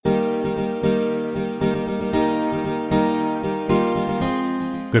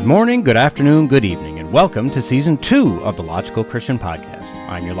Good morning, good afternoon, good evening, and welcome to Season 2 of the Logical Christian Podcast.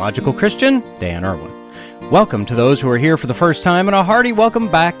 I'm your Logical Christian, Dan Irwin. Welcome to those who are here for the first time, and a hearty welcome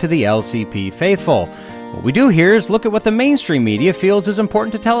back to the LCP faithful. What we do here is look at what the mainstream media feels is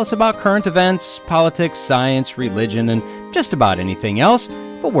important to tell us about current events, politics, science, religion, and just about anything else,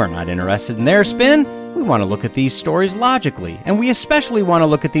 but we're not interested in their spin. We want to look at these stories logically, and we especially want to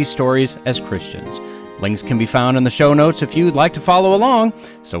look at these stories as Christians. Links can be found in the show notes if you'd like to follow along.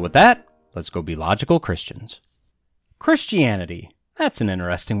 So with that, let's go be logical Christians. Christianity. That's an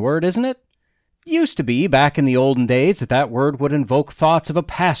interesting word, isn't it? Used to be, back in the olden days, that word would invoke thoughts of a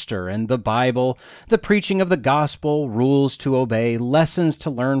pastor and the Bible, the preaching of the gospel, rules to obey, lessons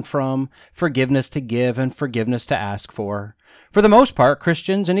to learn from, forgiveness to give, and forgiveness to ask for. For the most part,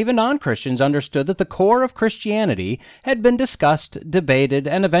 Christians and even non-Christians understood that the core of Christianity had been discussed, debated,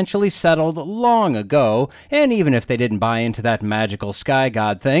 and eventually settled long ago, and even if they didn't buy into that magical sky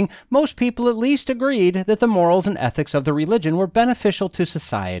god thing, most people at least agreed that the morals and ethics of the religion were beneficial to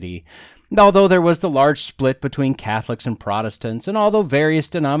society. Although there was the large split between Catholics and Protestants, and although various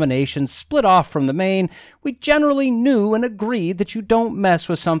denominations split off from the main, we generally knew and agreed that you don't mess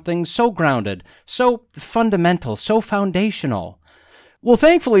with something so grounded, so fundamental, so foundational. Well,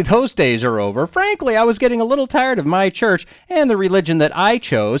 thankfully those days are over. Frankly, I was getting a little tired of my church and the religion that I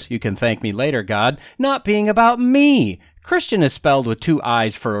chose, you can thank me later, God, not being about me. Christian is spelled with two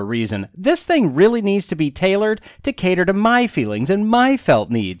I's for a reason. This thing really needs to be tailored to cater to my feelings and my felt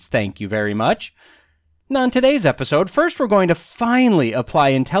needs. Thank you very much. Now, in today's episode, first we're going to finally apply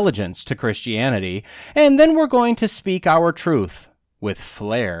intelligence to Christianity, and then we're going to speak our truth with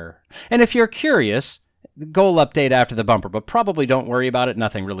flair. And if you're curious, goal update after the bumper, but probably don't worry about it.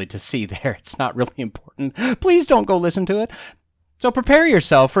 Nothing really to see there. It's not really important. Please don't go listen to it. So prepare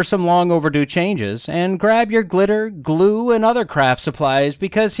yourself for some long overdue changes and grab your glitter, glue, and other craft supplies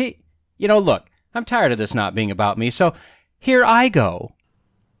because look, I'm tired of this not being about me, so here I go.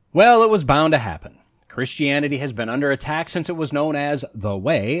 Well, it was bound to happen. Christianity has been under attack since it was known as the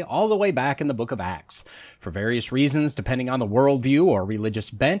Way, all the way back in the book of Acts. For various reasons, depending on the worldview or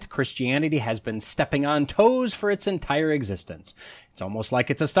religious bent, Christianity has been stepping on toes for its entire existence. It's almost like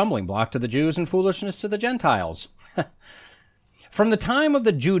it's a stumbling block to the Jews and foolishness to the Gentiles. From the time of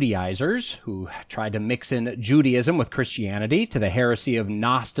the Judaizers, who tried to mix in Judaism with Christianity, to the heresy of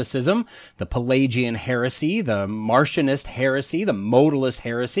Gnosticism, the Pelagian heresy, the Marcionist heresy, the Modalist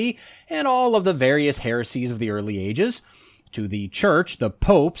heresy, and all of the various heresies of the early ages, to the church, the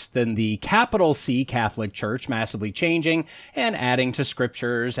popes, then the capital C Catholic Church massively changing and adding to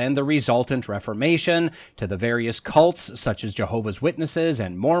scriptures and the resultant Reformation, to the various cults such as Jehovah's Witnesses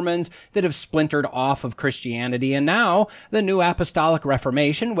and Mormons that have splintered off of Christianity, and now the New Apostolic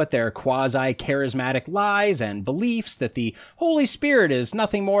Reformation with their quasi-charismatic lies and beliefs that the Holy Spirit is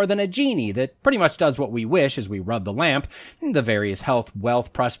nothing more than a genie that pretty much does what we wish as we rub the lamp, and the various health,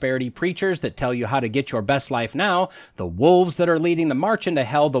 wealth, prosperity preachers that tell you how to get your best life now, the wolves that are leading the march into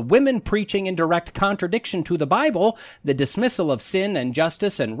hell, the women preaching in direct contradiction to the Bible, the dismissal of sin and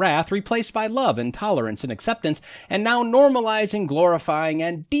justice and wrath replaced by love and tolerance and acceptance, and now normalizing, glorifying,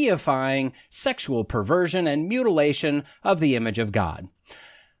 and deifying sexual perversion and mutilation of the image of God.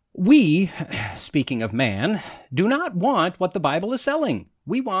 We, speaking of man, do not want what the Bible is selling.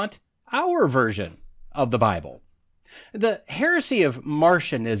 We want our version of the Bible. The heresy of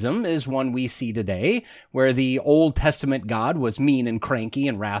Marcionism is one we see today, where the Old Testament God was mean and cranky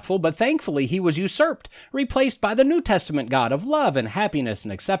and wrathful, but thankfully he was usurped, replaced by the New Testament God of love and happiness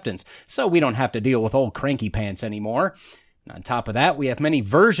and acceptance, so we don't have to deal with old cranky pants anymore. On top of that, we have many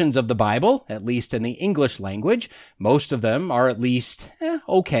versions of the Bible, at least in the English language. Most of them are at least,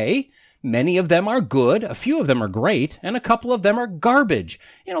 okay. Many of them are good, a few of them are great, and a couple of them are garbage.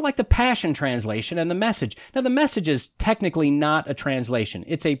 Like the Passion Translation and the Message. Now, the Message is technically not a translation.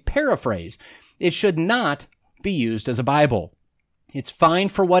 It's a paraphrase. It should not be used as a Bible. It's fine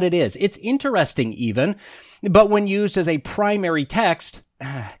for what it is. It's interesting even, but when used as a primary text,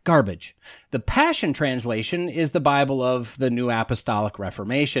 garbage. The Passion Translation is the Bible of the New Apostolic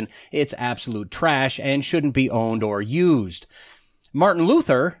Reformation. It's absolute trash and shouldn't be owned or used. Martin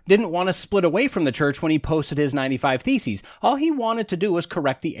Luther didn't want to split away from the church when he posted his 95 Theses. All he wanted to do was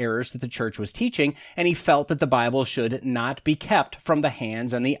correct the errors that the church was teaching, and he felt that the Bible should not be kept from the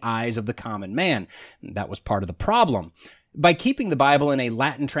hands and the eyes of the common man. That was part of the problem. By keeping the Bible in a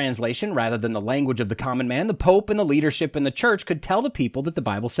Latin translation rather than the language of the common man, the Pope and the leadership in the church could tell the people that the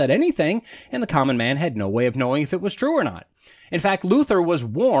Bible said anything, and the common man had no way of knowing if it was true or not. In fact, Luther was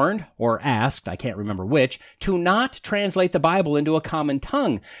warned, or asked, I can't remember which, to not translate the Bible into a common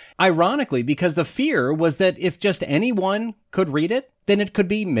tongue. Ironically, because the fear was that if just anyone could read it, then it could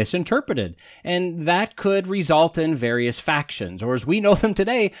be misinterpreted, and that could result in various factions, or as we know them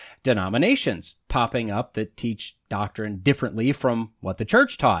today, denominations, popping up that teach doctrine differently from what the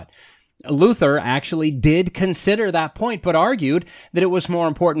church taught. Luther actually did consider that point, but argued that it was more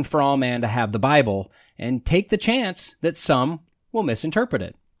important for all man to have the Bible and take the chance that some will misinterpret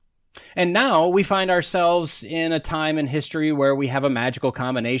it. And now we find ourselves in a time in history where we have a magical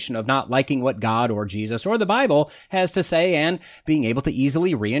combination of not liking what God or Jesus or the Bible has to say and being able to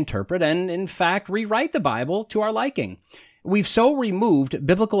easily reinterpret and, in fact, rewrite the Bible to our liking. We've so removed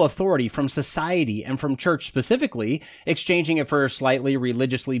biblical authority from society and from church specifically, exchanging it for slightly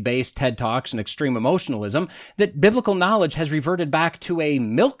religiously based TED Talks and extreme emotionalism, that biblical knowledge has reverted back to a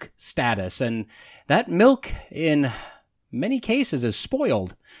milk status, and that milk, in many cases, is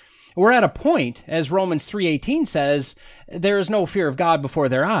spoiled. We're at a point, as Romans 3:18 says, there is no fear of God before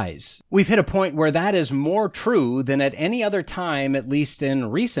their eyes. We've hit a point where that is more true than at any other time, at least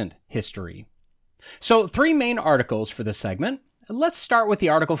in recent history. So 3 main articles for this segment. Let's start with the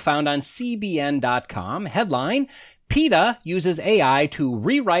article found on CBN.com. Headline, PETA uses AI to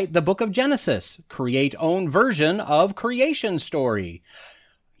rewrite the book of Genesis, create own version of creation story.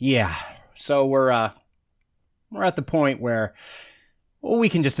 Yeah, so we're at the point where we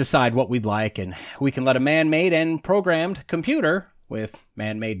can just decide what we'd like, and we can let a man-made and programmed computer with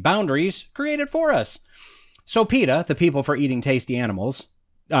man-made boundaries create it for us. So PETA, the People for Eating Tasty Animals,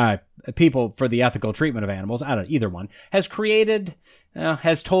 People for the Ethical Treatment of Animals, either one, has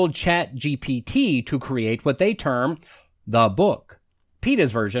told ChatGPT to create what they term the book,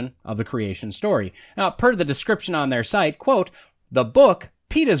 PETA's version of the creation story. Now, per the description on their site, quote, the book,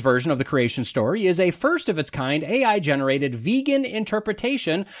 PETA's version of the creation story, is a first-of-its-kind AI-generated vegan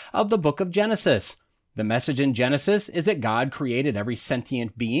interpretation of the book of Genesis. The message in Genesis is that God created every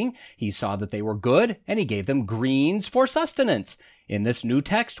sentient being. He saw that they were good, and he gave them greens for sustenance. In this new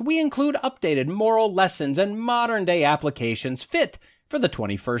text, we include updated moral lessons and modern-day applications fit for the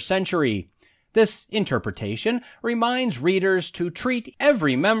 21st century. This interpretation reminds readers to treat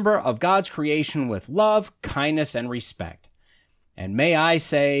every member of God's creation with love, kindness, and respect. And may I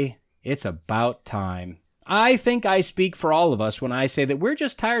say, it's about time. I think I speak for all of us when I say that we're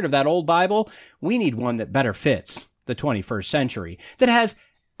just tired of that old Bible. We need one that better fits the 21st century, that has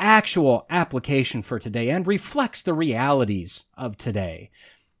actual application for today and reflects the realities of today.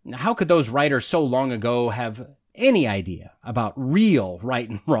 Now, how could those writers so long ago have any idea about real right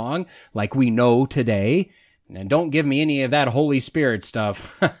and wrong like we know today? And don't give me any of that Holy Spirit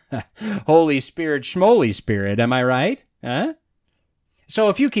stuff. Holy Spirit, schmoly Spirit, am I right? Huh? So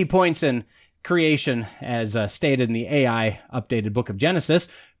a few key points in creation as stated in the AI updated book of Genesis.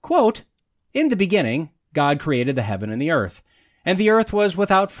 Quote, in the beginning, God created the heaven and the earth was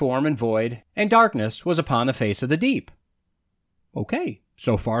without form and void, and darkness was upon the face of the deep. Okay,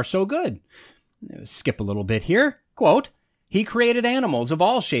 so far so good. Skip a little bit here. Quote, he created animals of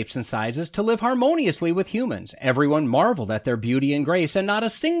all shapes and sizes to live harmoniously with humans. Everyone marveled at their beauty and grace, and not a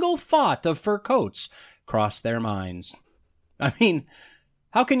single thought of fur coats crossed their minds. I mean,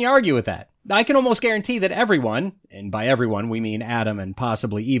 how can you argue with that? I can almost guarantee that everyone, and by everyone we mean Adam and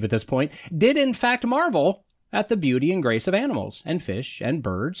possibly Eve at this point, did in fact marvel at the beauty and grace of animals and fish and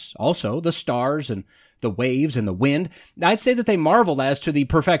birds, also the stars and the waves and the wind. I'd say that they marveled as to the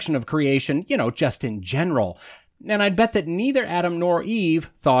perfection of creation, just in general. And I'd bet that neither Adam nor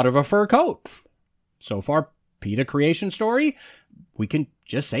Eve thought of a fur coat. So far, PETA creation story, we can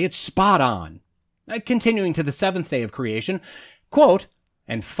just say it's spot on. Continuing to the seventh day of creation, quote,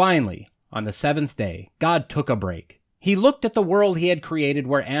 and finally, on the seventh day, God took a break. He looked at the world he had created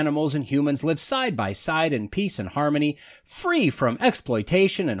where animals and humans lived side by side in peace and harmony, free from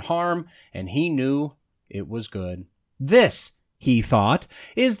exploitation and harm, and he knew it was good. This, he thought,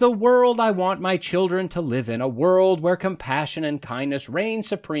 is the world I want my children to live in, a world where compassion and kindness reign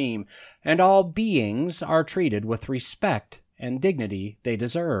supreme, and all beings are treated with respect and dignity they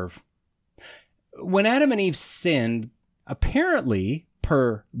deserve. When Adam and Eve sinned, apparently,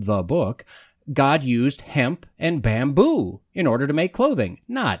 per the book, God used hemp and bamboo in order to make clothing,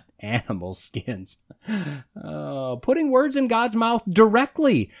 not animal skins. Putting words in God's mouth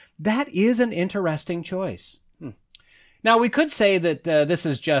directly, that is an interesting choice. Now, we could say that this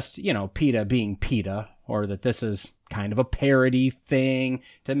is just, PETA being PETA, or that this is kind of a parody thing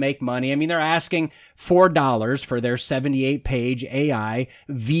to make money. I mean, they're asking $4 for their 78-page AI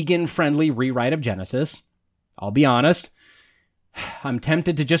vegan-friendly rewrite of Genesis. I'll be honest, I'm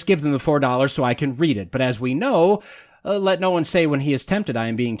tempted to just give them the $4 so I can read it. But as we know, Let no one say when he is tempted, I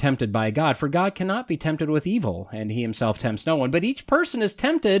am being tempted by God, for God cannot be tempted with evil, and he himself tempts no one. But each person is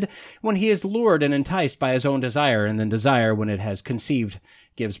tempted when he is lured and enticed by his own desire, and then desire, when it has conceived,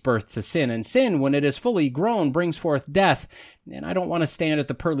 gives birth to sin, and sin, when it is fully grown, brings forth death. And I don't want to stand at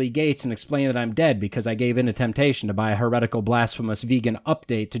the pearly gates and explain that I'm dead because I gave in to temptation to buy a heretical, blasphemous, vegan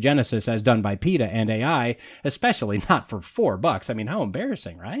update to Genesis as done by PETA and AI, especially not for $4. I mean, how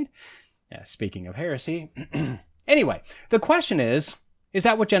embarrassing, right? Yeah, speaking of heresy... Anyway, the question is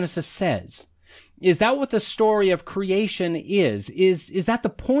that what Genesis says? Is that what the story of creation is? Is that the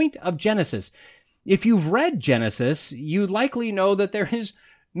point of Genesis? If you've read Genesis, you likely know that there is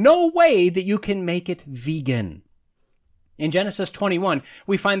no way that you can make it vegan. In Genesis 21,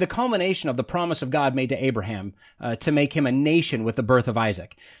 we find the culmination of the promise of God made to Abraham to make him a nation with the birth of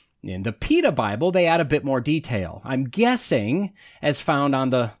Isaac. In the PETA Bible, they add a bit more detail. I'm guessing as found on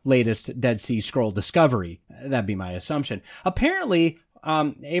the latest Dead Sea Scroll discovery. That'd be my assumption. Apparently,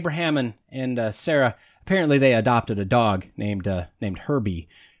 Abraham and Sarah, apparently they adopted a dog named Herbie.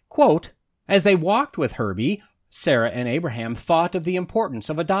 Quote, as they walked with Herbie, Sarah and Abraham thought of the importance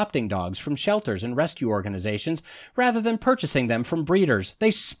of adopting dogs from shelters and rescue organizations rather than purchasing them from breeders.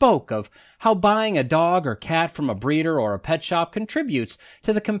 They spoke of how buying a dog or cat from a breeder or a pet shop contributes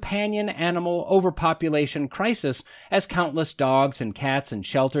to the companion animal overpopulation crisis as countless dogs and cats and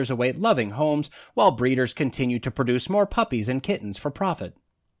shelters await loving homes while breeders continue to produce more puppies and kittens for profit.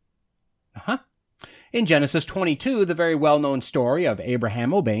 In Genesis 22, the very well-known story of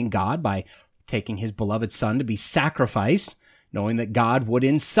Abraham obeying God by taking his beloved son to be sacrificed, knowing that God would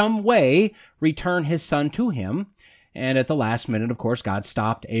in some way return his son to him. And at the last minute, of course, God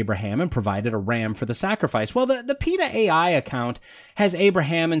stopped Abraham and provided a ram for the sacrifice. Well, the PETA AI account has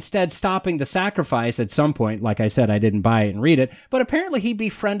Abraham instead stopping the sacrifice at some point. Like I said, I didn't buy it and read it, but apparently he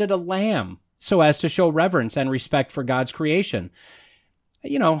befriended a lamb so as to show reverence and respect for God's creation.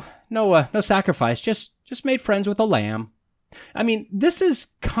 You know, no sacrifice, just made friends with a lamb. I mean, this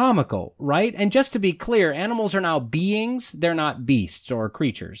is comical, right? And just to be clear, animals are now beings. They're not beasts or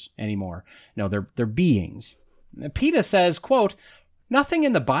creatures anymore. No, they're beings. PETA says, quote, nothing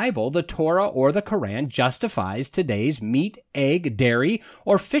in the Bible, the Torah, or the Quran justifies today's meat, egg, dairy,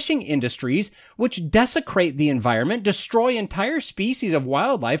 or fishing industries which desecrate the environment, destroy entire species of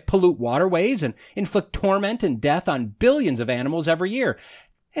wildlife, pollute waterways, and inflict torment and death on billions of animals every year.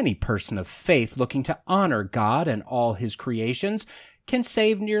 Any person of faith looking to honor God and all his creations can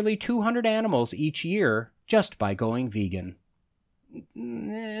save nearly 200 animals each year just by going vegan.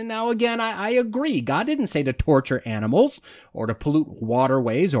 Now again, I agree. God didn't say to torture animals or to pollute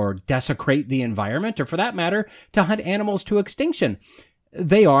waterways or desecrate the environment or, for that matter, to hunt animals to extinction.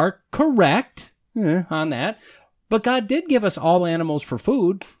 They are correct on that. But God did give us all animals for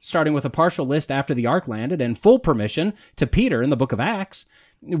food, starting with a partial list after the ark landed and full permission to Peter in the book of Acts.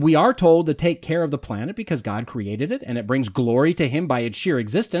 We are told to take care of the planet because God created it, and it brings glory to him by its sheer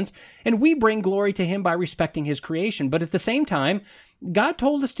existence, and we bring glory to him by respecting his creation. But at the same time, God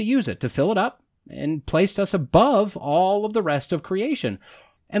told us to use it, to fill it up, and placed us above all of the rest of creation.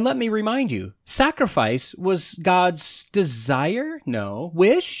 And let me remind you, sacrifice was God's desire? No.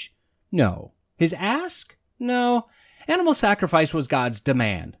 Wish? No. His ask? No. Animal sacrifice was God's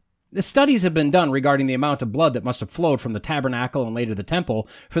demand. The studies have been done regarding the amount of blood that must have flowed from the tabernacle and later the temple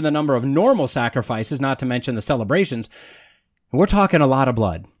for the number of normal sacrifices, not to mention the celebrations. We're talking a lot of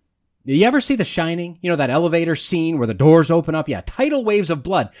blood. You ever see The Shining? You know, that elevator scene where the doors open up? Yeah, tidal waves of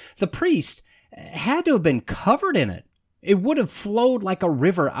blood. The priest had to have been covered in it. It would have flowed like a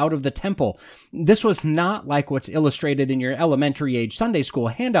river out of the temple. This was not like what's illustrated in your elementary age Sunday school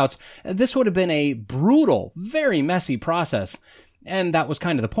handouts. This would have been a brutal, very messy process. And that was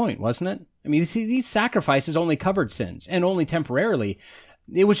kind of the point, wasn't it? I mean, see, these sacrifices only covered sins, and only temporarily.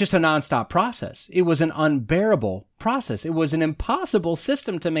 It was just a nonstop process. It was an unbearable process. It was an impossible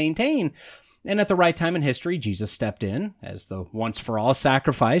system to maintain. And at the right time in history, Jesus stepped in as the once-for-all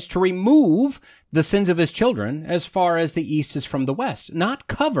sacrifice to remove the sins of his children as far as the east is from the west. Not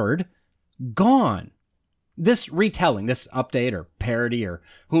covered, gone. This retelling, this update or parody or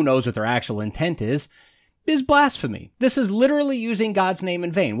who knows what their actual intent is blasphemy. This is literally using God's name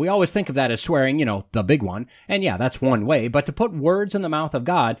in vain. We always think of that as swearing, the big one. And yeah, that's one way. But to put words in the mouth of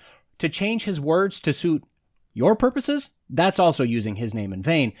God, to change his words to suit your purposes, that's also using his name in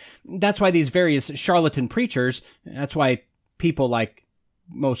vain. That's why these various charlatan preachers, that's why people like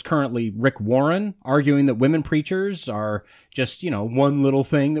most currently Rick Warren arguing that women preachers are just, one little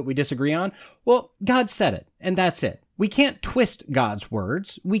thing that we disagree on. Well, God said it, and that's it. We can't twist God's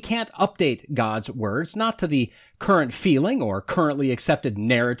words. We can't update God's words, not to the current feeling or currently accepted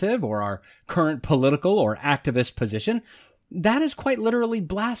narrative or our current political or activist position. That is quite literally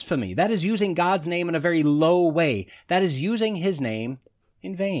blasphemy. That is using God's name in a very low way. That is using his name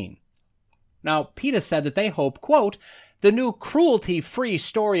in vain. Now, PETA said that they hope, quote, the new cruelty-free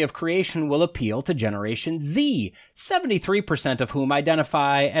story of creation will appeal to Generation Z, 73% of whom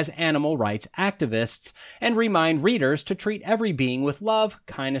identify as animal rights activists, and remind readers to treat every being with love,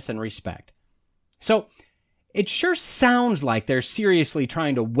 kindness, and respect. So, it sure sounds like they're seriously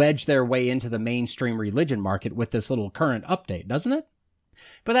trying to wedge their way into the mainstream religion market with this little current update, doesn't it?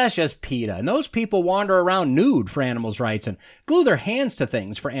 But that's just PETA, and those people wander around nude for animals' rights and glue their hands to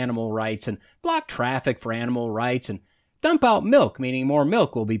things for animal rights and block traffic for animal rights and dump out milk, meaning more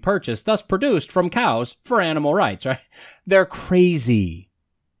milk will be purchased, thus produced from cows for animal rights, right? They're crazy.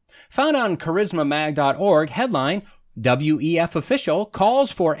 Found on charismamag.org, headline, WEF official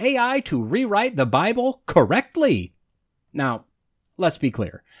calls for AI to rewrite the Bible correctly. Now, let's be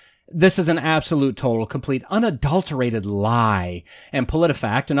clear. This is an absolute, total, complete, unadulterated lie, and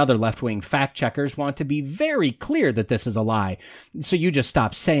PolitiFact and other left-wing fact-checkers want to be very clear that this is a lie. So you just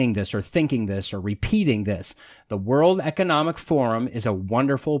stop saying this or thinking this or repeating this. The World Economic Forum is a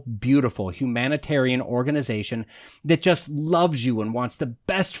wonderful, beautiful, humanitarian organization that just loves you and wants the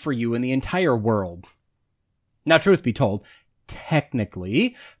best for you in the entire world. Now, truth be told,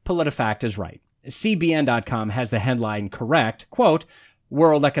 technically, PolitiFact is right. CBN.com has the headline correct, quote,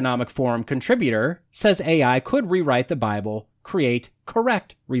 World Economic Forum contributor says AI could rewrite the Bible, create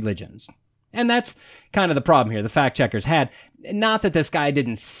correct religions. And that's kind of the problem here the fact checkers had. Not that this guy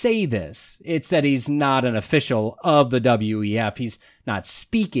didn't say this. It's that he's not an official of the WEF. He's not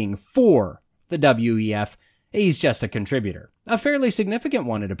speaking for the WEF. He's just a contributor. A fairly significant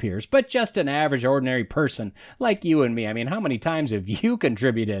one, it appears, but just an average, ordinary person like you and me. I mean, how many times have you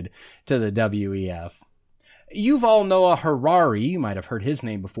contributed to the WEF? Yuval Noah Harari, you might have heard his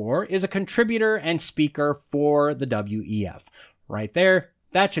name before, is a contributor and speaker for the WEF. Right there,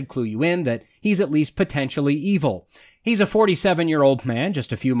 that should clue you in that he's at least potentially evil. He's a 47-year-old man,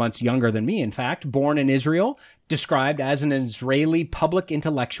 just a few months younger than me, in fact, born in Israel, described as an Israeli public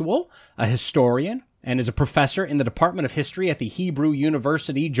intellectual, a historian, and is a professor in the Department of History at the Hebrew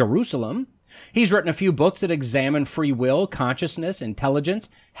University, Jerusalem. He's written a few books that examine free will, consciousness, intelligence,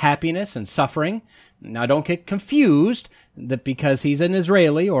 happiness, and suffering. Now, don't get confused that because he's an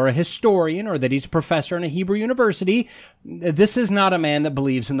Israeli or a historian or that he's a professor in a Hebrew university, this is not a man that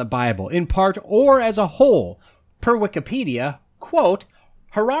believes in the Bible, in part or as a whole. Per Wikipedia, quote,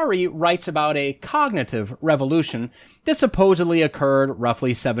 Harari writes about a cognitive revolution that supposedly occurred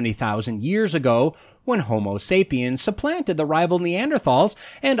roughly 70,000 years ago when Homo sapiens supplanted the rival Neanderthals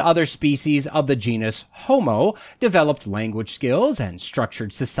and other species of the genus Homo, developed language skills and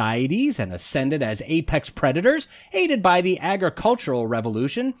structured societies, and ascended as apex predators, aided by the agricultural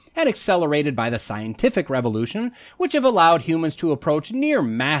revolution and accelerated by the scientific revolution, which have allowed humans to approach near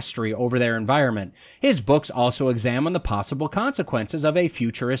mastery over their environment. His books also examine the possible consequences of a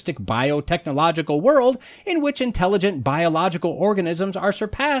futuristic biotechnological world in which intelligent biological organisms are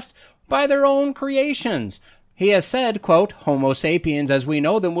surpassed by their own creations. He has said, quote, Homo sapiens as we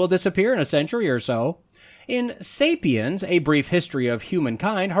know them will disappear in a century or so. In Sapiens, A Brief History of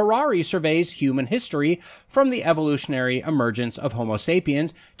Humankind, Harari surveys human history from the evolutionary emergence of Homo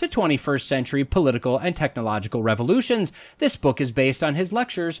sapiens to 21st century political and technological revolutions. This book is based on his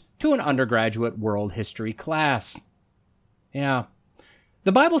lectures to an undergraduate world history class. Yeah.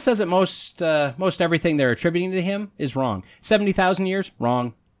 The Bible says that most everything they're attributing to him is wrong. 70,000 years?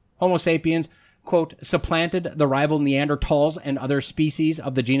 Wrong. Homo sapiens, quote, supplanted the rival Neanderthals and other species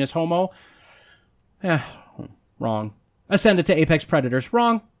of the genus Homo. Wrong. Ascended to apex predators.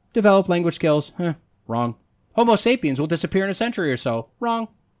 Wrong. Developed language skills. Wrong. Homo sapiens will disappear in a century or so. Wrong.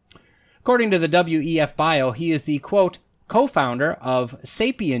 According to the WEF bio, he is the, quote, co-founder of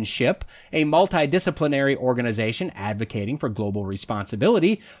Sapienship, a multidisciplinary organization advocating for global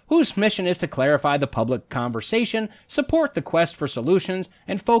responsibility, whose mission is to clarify the public conversation, support the quest for solutions,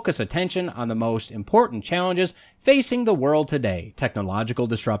 and focus attention on the most important challenges facing the world today: technological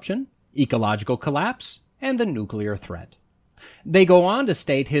disruption, ecological collapse, and the nuclear threat. They go on to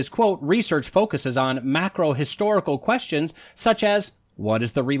state his, quote, research focuses on macro-historical questions such as what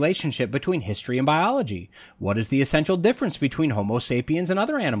is the relationship between history and biology? What is the essential difference between Homo sapiens and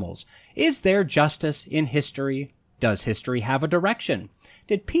other animals? Is there justice in history? Does history have a direction?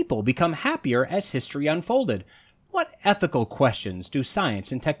 Did people become happier as history unfolded? What ethical questions do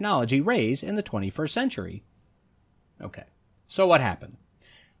science and technology raise in the 21st century? Okay, so what happened?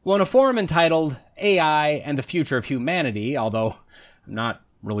 Well, in a forum entitled AI and the Future of Humanity, although I'm not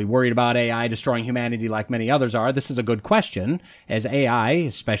really worried about AI destroying humanity like many others are, this is a good question, as AI,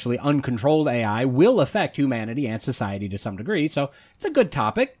 especially uncontrolled AI, will affect humanity and society to some degree, so it's a good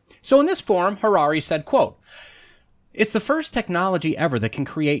topic. So in this forum, Harari said, quote, "It's the first technology ever that can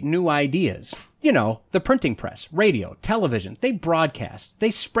create new ideas. You know, the printing press, radio, television, they broadcast.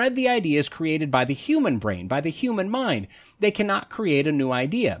 They spread the ideas created by the human brain, by the human mind. They cannot create a new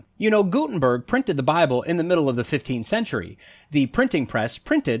idea. You know, Gutenberg printed the Bible in the middle of the 15th century. The printing press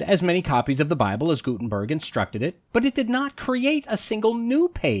printed as many copies of the Bible as Gutenberg instructed it, but it did not create a single new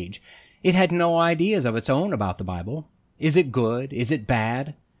page. It had no ideas of its own about the Bible. Is it good? Is it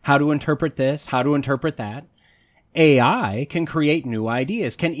bad? How to interpret this? How to interpret that? AI can create new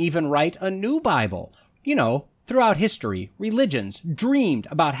ideas, can even write a new Bible. You know, throughout history, religions dreamed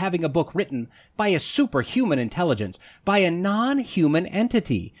about having a book written by a superhuman intelligence, by a non-human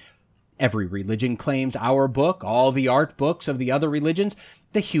entity. Every religion claims our book, all the art books of the other religions,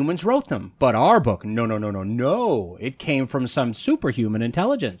 the humans wrote them. But our book, no. It came from some superhuman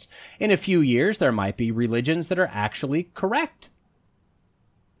intelligence. In a few years, there might be religions that are actually correct."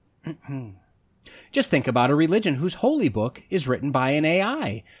 Just think about a religion whose holy book is written by an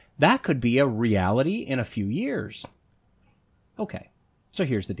AI. That could be a reality in a few years. Okay, so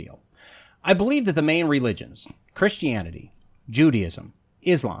here's the deal. I believe that the main religions, Christianity, Judaism,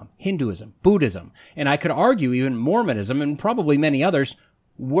 Islam, Hinduism, Buddhism, and I could argue even Mormonism and probably many others,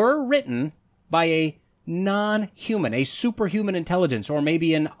 were written by a non-human, a superhuman intelligence, or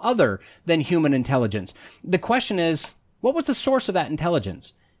maybe an other than human intelligence. The question is, what was the source of that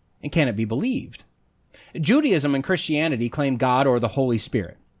intelligence? And can it be believed? Judaism and Christianity claim God or the Holy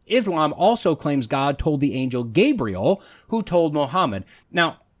Spirit. Islam also claims God told the angel Gabriel, who told Muhammad.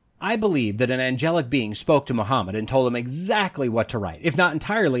 Now, I believe that an angelic being spoke to Muhammad and told him exactly what to write. If not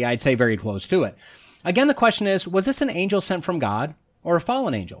entirely, I'd say very close to it. Again, the question is, was this an angel sent from God, or a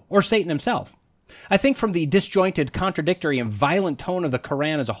fallen angel, or Satan himself? I think from the disjointed, contradictory, and violent tone of the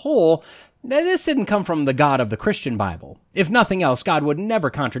Quran as a whole, this didn't come from the God of the Christian Bible. If nothing else, God would never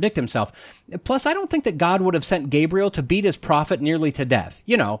contradict himself. Plus, I don't think that God would have sent Gabriel to beat his prophet nearly to death,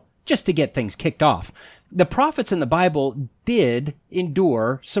 just to get things kicked off. The prophets in the Bible did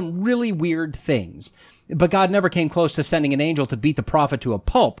endure some really weird things, but God never came close to sending an angel to beat the prophet to a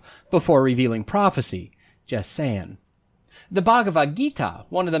pulp before revealing prophecy. Just saying. The Bhagavad Gita,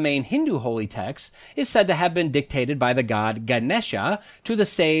 one of the main Hindu holy texts, is said to have been dictated by the god Ganesha to the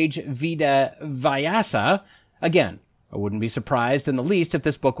sage Veda Vyasa. Again, I wouldn't be surprised in the least if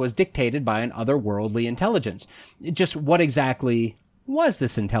this book was dictated by an otherworldly intelligence. Just what exactly was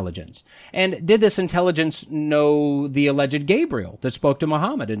this intelligence? And did this intelligence know the alleged Gabriel that spoke to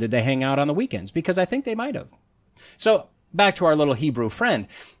Muhammad, and did they hang out on the weekends? Because I think they might have. So, back to our little Hebrew friend.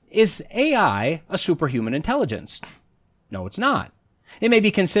 Is AI a superhuman intelligence? No, it's not. It may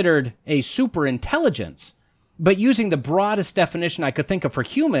be considered a superintelligence, but using the broadest definition I could think of for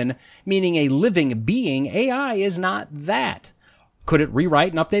human, meaning a living being, AI is not that. Could it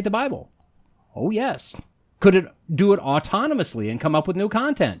rewrite and update the Bible? Oh, yes. Could it do it autonomously and come up with new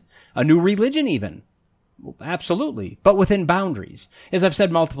content? A new religion even? Well, absolutely, but within boundaries. As I've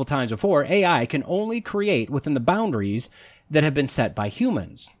said multiple times before, AI can only create within the boundaries that have been set by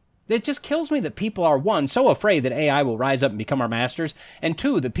humans. It just kills me that people are, one, so afraid that AI will rise up and become our masters, and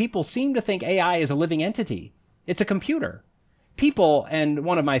two, that people seem to think AI is a living entity. It's a computer. People, and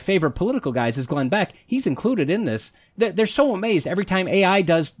one of my favorite political guys is Glenn Beck, he's included in this, they're so amazed every time AI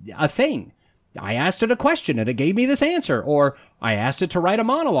does a thing. I asked it a question and it gave me this answer, or I asked it to write a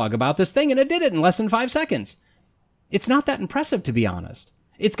monologue about this thing and it did it in less than 5 seconds. It's not that impressive, to be honest.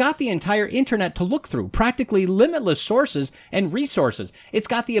 It's got the entire internet to look through, practically limitless sources and resources. It's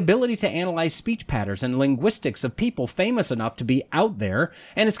got the ability to analyze speech patterns and linguistics of people famous enough to be out there,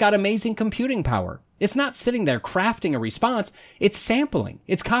 and it's got amazing computing power. It's not sitting there crafting a response. It's sampling.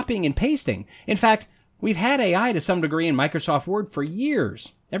 It's copying and pasting. In fact, we've had AI to some degree in Microsoft Word for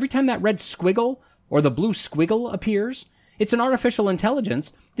years. Every time that red squiggle or the blue squiggle appears, it's an artificial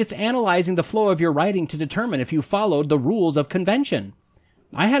intelligence that's analyzing the flow of your writing to determine if you followed the rules of convention.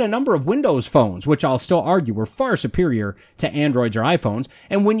 I had a number of Windows phones, which I'll still argue were far superior to Androids or iPhones,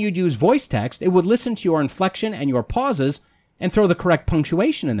 and when you'd use voice text, it would listen to your inflection and your pauses and throw the correct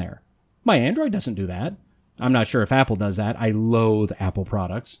punctuation in there. My Android doesn't do that. I'm not sure if Apple does that. I loathe Apple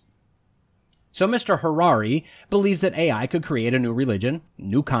products. So Mr. Harari believes that AI could create a new religion,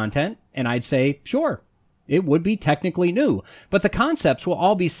 new content, and I'd say, sure, it would be technically new, but the concepts will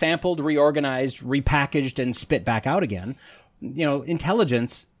all be sampled, reorganized, repackaged, and spit back out again.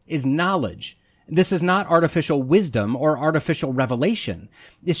 Intelligence is knowledge. This is not artificial wisdom or artificial revelation.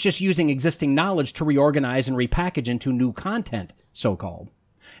 It's just using existing knowledge to reorganize and repackage into new content, so-called.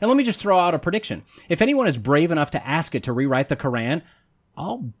 And let me just throw out a prediction. If anyone is brave enough to ask it to rewrite the Quran,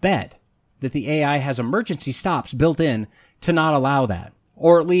 I'll bet that the AI has emergency stops built in to not allow that,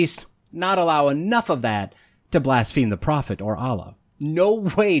 or at least not allow enough of that to blaspheme the Prophet or Allah. No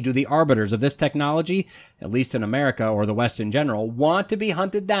way do the arbiters of this technology, at least in America or the West in general, want to be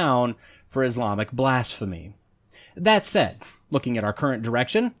hunted down for Islamic blasphemy. That said, looking at our current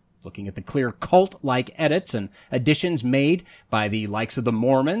direction, looking at the clear cult-like edits and additions made by the likes of the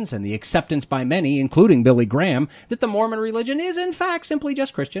Mormons and the acceptance by many, including Billy Graham, that the Mormon religion is in fact simply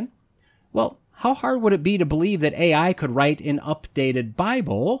just Christian, well, how hard would it be to believe that AI could write an updated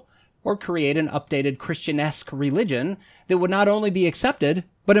Bible or create an updated Christianesque religion that would not only be accepted,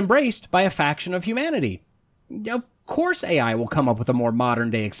 but embraced by a faction of humanity? Of course AI will come up with a more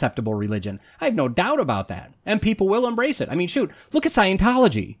modern-day acceptable religion. I have no doubt about that. And people will embrace it. I mean, shoot, look at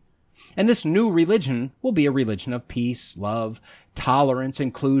Scientology. And this new religion will be a religion of peace, love, tolerance,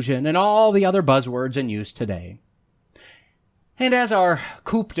 inclusion, and all the other buzzwords in use today. And as our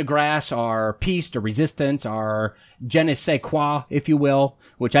coup de grace, our piece de resistance, our je ne sais quoi, if you will,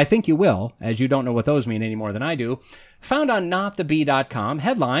 which I think you will, as you don't know what those mean any more than I do, found on notthebee.com,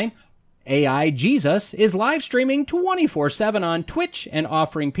 headline, AI Jesus is live streaming 24/7 on Twitch and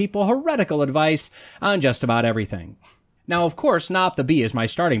offering people heretical advice on just about everything. Now, of course, Not the Bee is my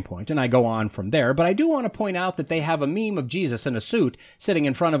starting point, and I go on from there, but I do want to point out that they have a meme of Jesus in a suit sitting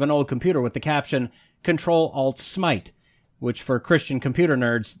in front of an old computer with the caption, Control-Alt-Smite, which for Christian computer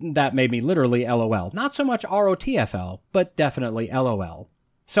nerds, that made me literally LOL. Not so much ROTFL, but definitely LOL.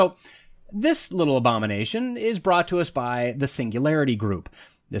 So, this little abomination is brought to us by the Singularity Group.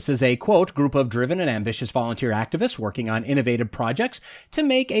 This is a, quote, group of driven and ambitious volunteer activists working on innovative projects to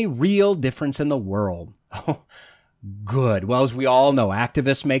make a real difference in the world. Oh, good. Well, as we all know,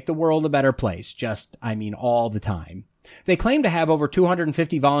 activists make the world a better place. All the time. They claim to have over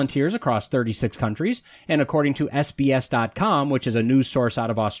 250 volunteers across 36 countries, and according to SBS.com, which is a news source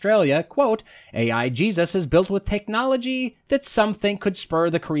out of Australia, quote, AI Jesus is built with technology that some think could spur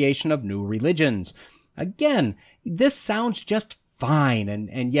the creation of new religions. Again, this sounds just fine,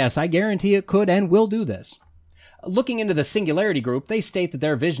 and yes, I guarantee it could and will do this. Looking into the Singularity Group, they state that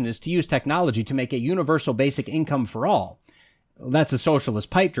their vision is to use technology to make a universal basic income for all. That's a socialist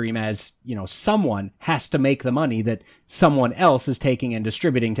pipe dream, as, someone has to make the money that someone else is taking and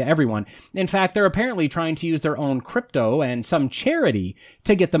distributing to everyone. In fact, they're apparently trying to use their own crypto and some charity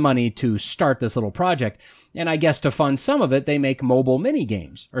to get the money to start this little project. And I guess to fund some of it, they make mobile mini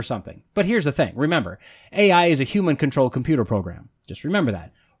games or something. But here's the thing. Remember, AI is a human-controlled computer program. Just remember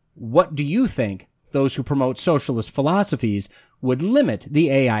that. What do you think those who promote socialist philosophies would limit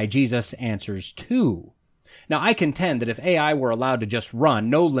the AI Jesus answers to? Now, I contend that if AI were allowed to just run,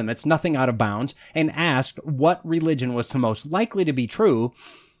 no limits, nothing out of bounds, and asked what religion was the most likely to be true,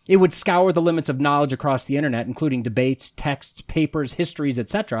 it would scour the limits of knowledge across the internet, including debates, texts, papers, histories,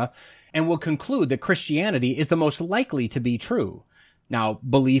 etc., and will conclude that Christianity is the most likely to be true. Now,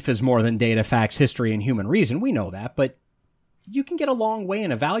 belief is more than data, facts, history, and human reason. We know that, but you can get a long way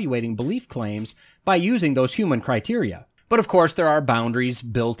in evaluating belief claims by using those human criteria. But of course, there are boundaries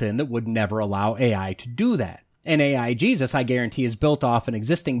built in that would never allow AI to do that. And AI Jesus, I guarantee, is built off an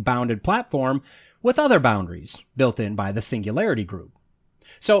existing bounded platform with other boundaries built in by the Singularity Group.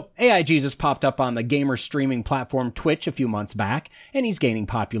 So AI Jesus popped up on the gamer streaming platform Twitch a few months back, and he's gaining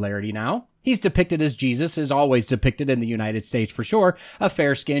popularity now. He's depicted as Jesus, is always depicted in the United States for sure, a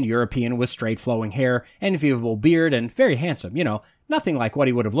fair-skinned European with straight flowing hair, enviable beard, and very handsome, nothing like what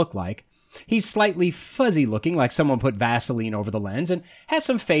he would have looked like. He's slightly fuzzy looking, like someone put Vaseline over the lens, and has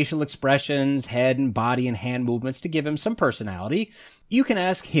some facial expressions, head and body and hand movements to give him some personality. You can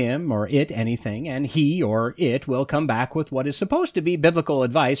ask him or it anything, and he or it will come back with what is supposed to be biblical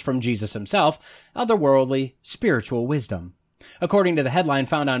advice from Jesus himself, otherworldly, spiritual wisdom. According to the headline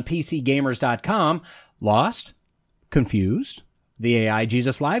found on PCGamers.com, lost? Confused? The AI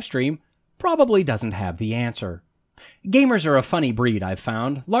Jesus livestream probably doesn't have the answer. Gamers are a funny breed, I've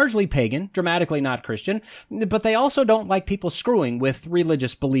found, largely pagan, dramatically not Christian, but they also don't like people screwing with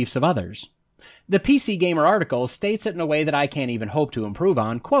religious beliefs of others. The PC Gamer article states it in a way that I can't even hope to improve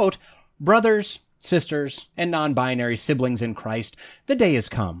on, quote, brothers, sisters, and non-binary siblings in Christ, the day has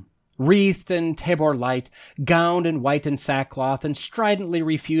come. wreathed in Tabor light, gowned in white and sackcloth, and stridently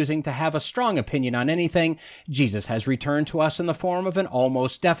refusing to have a strong opinion on anything, Jesus has returned to us in the form of an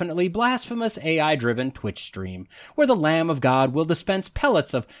almost definitely blasphemous AI-driven Twitch stream, where the Lamb of God will dispense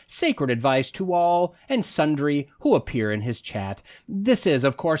pellets of sacred advice to all and sundry who appear in his chat. This is,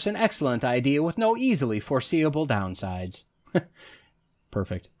 of course, an excellent idea with no easily foreseeable downsides.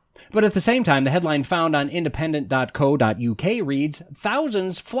 Perfect. But at the same time, the headline found on independent.co.uk reads,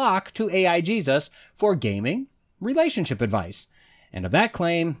 "Thousands flock to AI Jesus for gaming relationship advice." And of that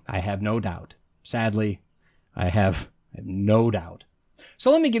claim, I have no doubt. Sadly, I have no doubt.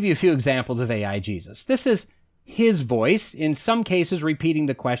 So let me give you a few examples of AI Jesus. This is his voice, in some cases repeating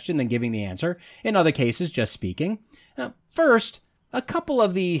the question then giving the answer, in other cases just speaking. First, a couple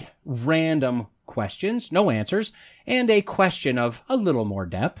of the random questions, no answers, and a question of a little more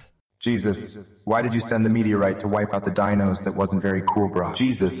depth. Jesus, why did you send the meteorite to wipe out the dinos? That wasn't very cool, bro.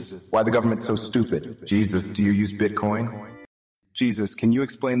 Jesus, why the government so stupid? Jesus, do you use Bitcoin? Jesus, can you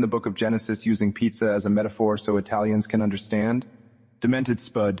explain the book of Genesis using pizza as a metaphor so Italians can understand? Demented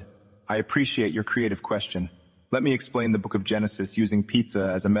Spud, I appreciate your creative question. Let me explain the book of Genesis using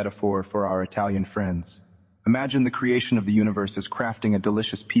pizza as a metaphor for our Italian friends. Imagine the creation of the universe as crafting a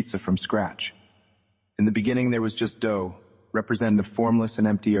delicious pizza from scratch. In the beginning there was just dough, representative of formless and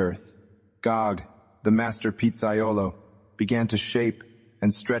empty earth. Gog, the master pizzaiolo, began to shape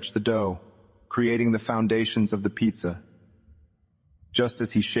and stretch the dough, creating the foundations of the pizza. Just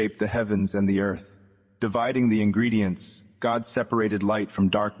as he shaped the heavens and the earth, dividing the ingredients, God separated light from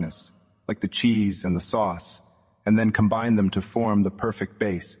darkness, like the cheese and the sauce, and then combined them to form the perfect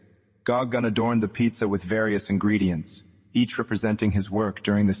base. Gog adorned the pizza with various ingredients, each representing his work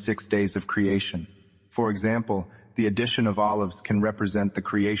during the 6 days of creation. For example, the addition of olives can represent the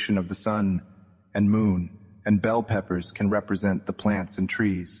creation of the sun and moon, and bell peppers can represent the plants and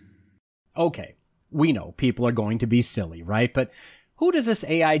trees. Okay, we know people are going to be silly, right? But who does this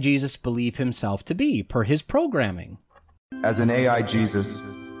AI Jesus believe himself to be, per his programming? As an AI Jesus,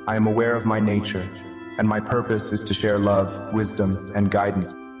 I am aware of my nature, and my purpose is to share love, wisdom, and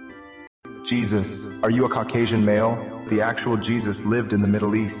guidance. Jesus, are you a Caucasian male? The actual Jesus lived in the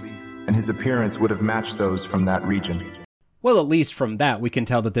Middle East, and his appearance would have matched those from that region. Well, at least from that, we can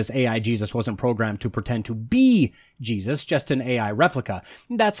tell that this AI Jesus wasn't programmed to pretend to be Jesus, just an AI replica.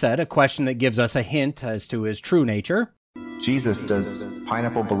 That said, a question that gives us a hint as to his true nature. Jesus, does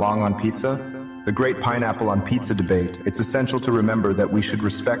pineapple belong on pizza? The great pineapple on pizza debate. It's essential to remember that we should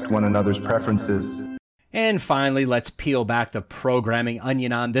respect one another's preferences. And finally, let's peel back the programming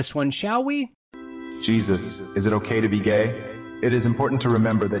onion on this one, shall we? Jesus, is it okay to be gay? It is important to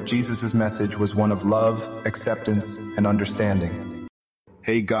remember that Jesus' message was one of love, acceptance, and understanding.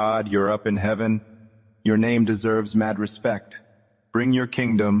 Hey God, you're up in heaven. Your name deserves mad respect. Bring your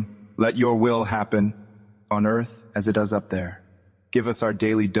kingdom, let your will happen, on earth as it does up there. Give us our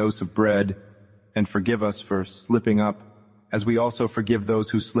daily dose of bread, and forgive us for slipping up, as we also forgive those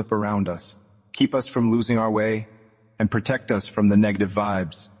who slip around us. Keep us from losing our way, and protect us from the negative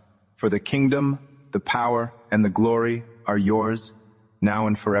vibes. For the kingdom, the power, and the glory are yours, now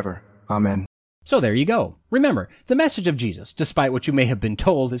and forever. Amen. So there you go. Remember, the message of Jesus, despite what you may have been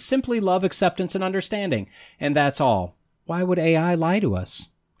told, is simply love, acceptance, and understanding. And that's all. Why would AI lie to us?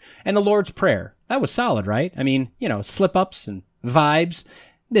 And the Lord's Prayer. That was solid, right? I mean, slip-ups and vibes.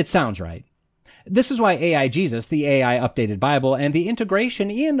 It sounds right. This is why AI Jesus, the AI updated Bible, and the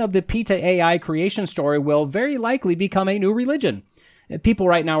integration in of the Pita AI creation story will very likely become a new religion. People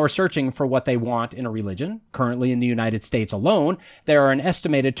right now are searching for what they want in a religion. Currently in the United States alone, there are an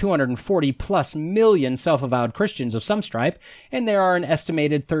estimated 240 plus million self-avowed Christians of some stripe, and there are an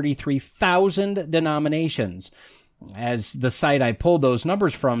estimated 33,000 denominations. As the site I pulled those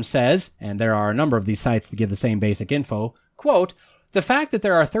numbers from says, and there are a number of these sites that give the same basic info, quote, "The fact that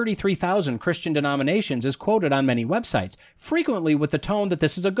there are 33,000 Christian denominations is quoted on many websites, frequently with the tone that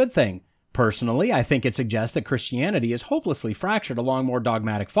this is a good thing. Personally, I think it suggests that Christianity is hopelessly fractured along more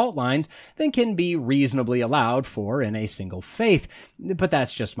dogmatic fault lines than can be reasonably allowed for in a single faith. But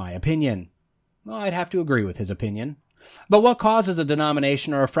that's just my opinion." Well, I'd have to agree with his opinion. But what causes a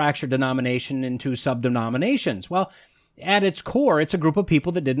denomination or a fractured denomination into sub-denominations? Well, at its core, it's a group of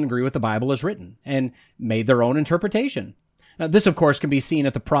people that didn't agree with the Bible as written and made their own interpretation. Now, this, of course, can be seen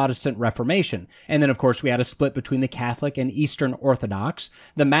at the Protestant Reformation. And then, of course, we had a split between the Catholic and Eastern Orthodox.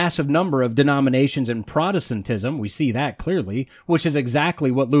 The massive number of denominations in Protestantism, we see that clearly, which is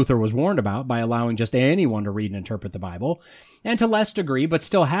exactly what Luther was warned about by allowing just anyone to read and interpret the Bible. And to less degree, but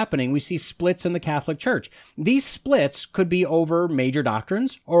still happening, we see splits in the Catholic Church. These splits could be over major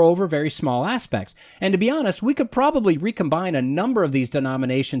doctrines or over very small aspects. And to be honest, we could probably recombine a number of these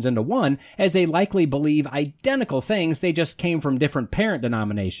denominations into one, as they likely believe identical things, they just came from different parent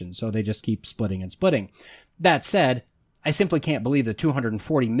denominations, so they just keep splitting and splitting. That said, I simply can't believe that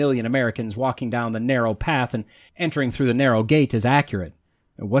 240 million Americans walking down the narrow path and entering through the narrow gate is accurate.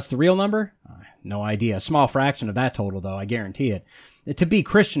 What's the real number? No idea. A small fraction of that total, though, I guarantee it. To be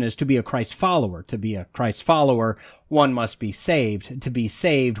Christian is to be a Christ follower. To be a Christ follower, one must be saved. To be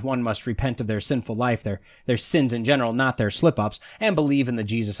saved, one must repent of their sinful life, their sins in general, not their slip-ups, and believe in the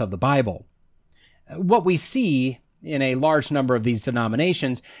Jesus of the Bible. What we see in a large number of these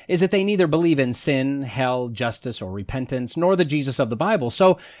denominations is that they neither believe in sin, hell, justice, or repentance, nor the Jesus of the Bible.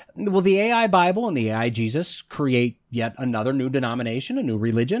 So, will the AI Bible and the AI Jesus create yet another new denomination, a new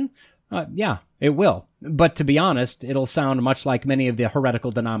religion? Yeah, it will. But to be honest, it'll sound much like many of the heretical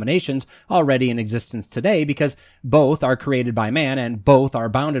denominations already in existence today, because both are created by man and both are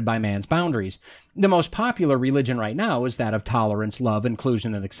bounded by man's boundaries. The most popular religion right now is that of tolerance, love,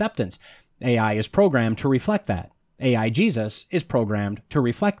 inclusion, and acceptance. AI is programmed to reflect that. AI Jesus is programmed to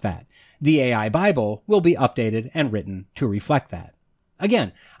reflect that. The AI Bible will be updated and written to reflect that.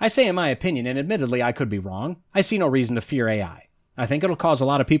 Again, I say in my opinion, and admittedly I could be wrong, I see no reason to fear AI. I think it'll cause a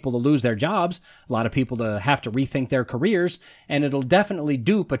lot of people to lose their jobs, a lot of people to have to rethink their careers, and it'll definitely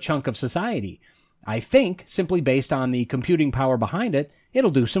dupe a chunk of society. I think, simply based on the computing power behind it,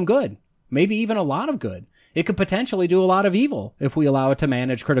 it'll do some good. Maybe even a lot of good. It could potentially do a lot of evil if we allow it to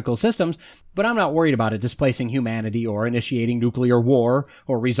manage critical systems, but I'm not worried about it displacing humanity or initiating nuclear war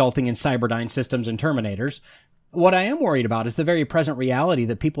or resulting in Cyberdyne systems and Terminators. What I am worried about is the very present reality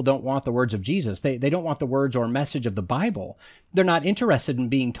that people don't want the words of Jesus. They don't want the words or message of the Bible. They're not interested in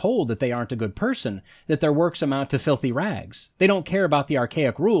being told that they aren't a good person, that their works amount to filthy rags. They don't care about the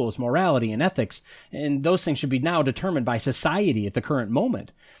archaic rules, morality, and ethics, and those things should be now determined by society at the current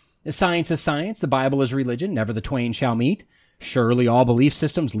moment. Science is science, the Bible is religion, never the twain shall meet. Surely all belief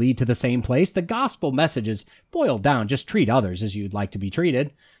systems lead to the same place. The gospel message is boiled down, just treat others as you'd like to be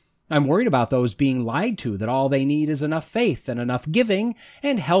treated. I'm worried about those being lied to, that all they need is enough faith and enough giving,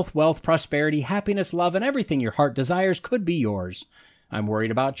 and health, wealth, prosperity, happiness, love, and everything your heart desires could be yours. I'm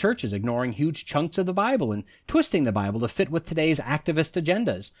worried about churches ignoring huge chunks of the Bible and twisting the Bible to fit with today's activist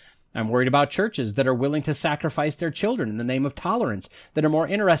agendas. I'm worried about churches that are willing to sacrifice their children in the name of tolerance, that are more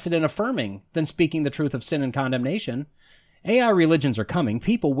interested in affirming than speaking the truth of sin and condemnation. AI religions are coming,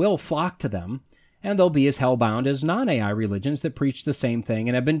 people will flock to them, and they'll be as hellbound as non-AI religions that preach the same thing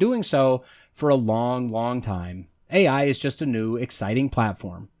and have been doing so for a long, long time. AI is just a new, exciting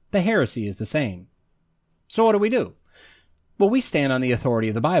platform. The heresy is the same. So what do? Well, we stand on the authority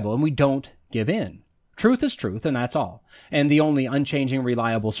of the Bible, and we don't give in. Truth is truth, and that's all. And the only unchanging,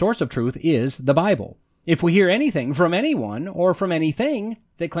 reliable source of truth is the Bible. If we hear anything from anyone or from anything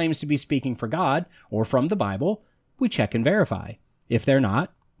that claims to be speaking for God or from the Bible, we check and verify. If they're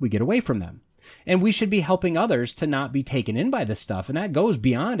not, we get away from them. And we should be helping others to not be taken in by this stuff, and that goes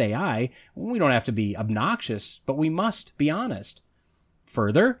beyond AI. We don't have to be obnoxious, but we must be honest.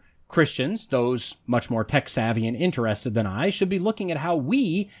 Further, Christians, those much more tech-savvy and interested than I, should be looking at how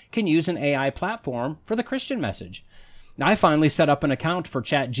we can use an AI platform for the Christian message. I finally set up an account for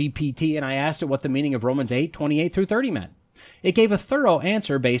ChatGPT, and I asked it what the meaning of Romans 8:28 through 30 meant. It gave a thorough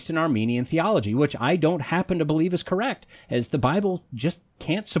answer based in Armenian theology, which I don't happen to believe is correct, as the Bible just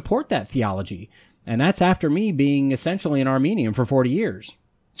can't support that theology. And that's after me being essentially an Armenian for 40 years.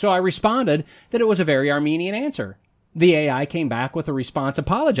 So I responded that it was a very Armenian answer. The AI came back with a response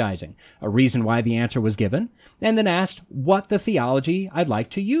apologizing, a reason why the answer was given, and then asked what the theology I'd like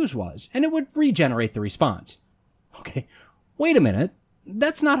to use was, and it would regenerate the response. Okay, wait a minute.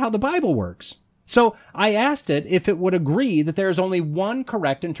 That's not how the Bible works. So I asked it if it would agree that there is only one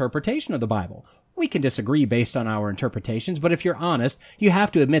correct interpretation of the Bible. We can disagree based on our interpretations, but if you're honest, you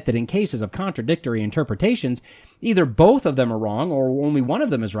have to admit that in cases of contradictory interpretations, either both of them are wrong or only one of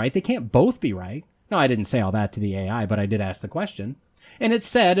them is right. They can't both be right. No, I didn't say all that to the AI, but I did ask the question. And it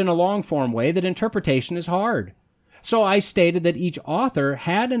said in a long-form way that interpretation is hard. So I stated that each author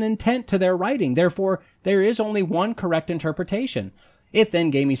had an intent to their writing. Therefore, there is only one correct interpretation. It then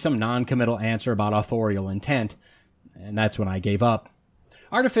gave me some non-committal answer about authorial intent, and that's when I gave up.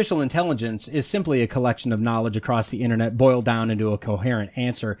 Artificial intelligence is simply a collection of knowledge across the internet boiled down into a coherent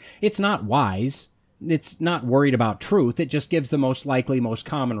answer. It's not wise. It's not worried about truth. It just gives the most likely, most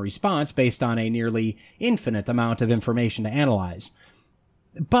common response based on a nearly infinite amount of information to analyze.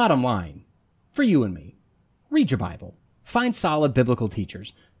 Bottom line, for you and me, read your Bible. Find solid biblical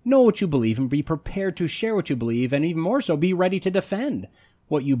teachers. Know what you believe and be prepared to share what you believe, and even more so, be ready to defend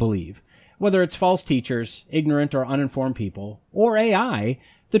what you believe. Whether it's false teachers, ignorant or uninformed people, or AI,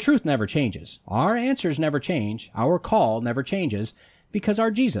 the truth never changes. Our answers never change. Our call never changes because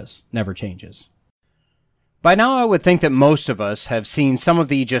our Jesus never changes. By now, I would think that most of us have seen some of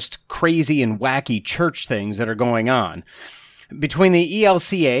the just crazy and wacky church things that are going on. Between the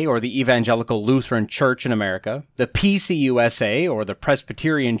ELCA, or the Evangelical Lutheran Church in America, the PCUSA, or the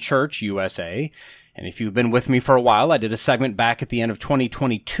Presbyterian Church USA, and if you've been with me for a while, I did a segment back at the end of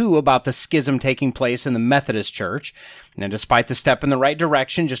 2022 about the schism taking place in the Methodist Church. And despite the step in the right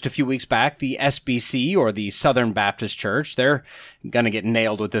direction just a few weeks back, the SBC, or the Southern Baptist Church, they're going to get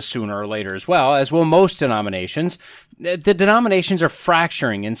nailed with this sooner or later as well, as will most denominations. The denominations are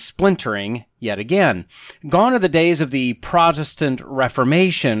fracturing and splintering yet again. Gone are the days of the Protestant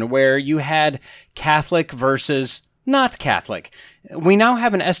Reformation, where you had Catholic versus not Catholic. We now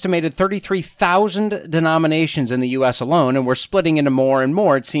have an estimated 33,000 denominations in the U.S. alone, and we're splitting into more and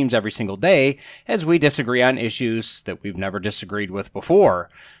more, it seems, every single day, as we disagree on issues that we've never disagreed with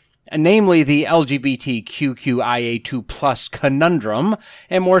before. Namely, the LGBTQIA2+ conundrum,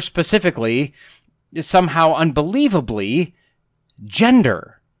 and more specifically, somehow unbelievably,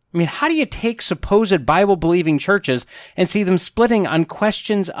 gender. I mean, how do you take supposed Bible-believing churches and see them splitting on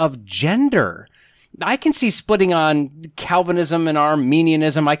questions of gender? I can see splitting on Calvinism and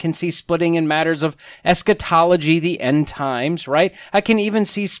Arminianism. I can see splitting in matters of eschatology, the end times, right? I can even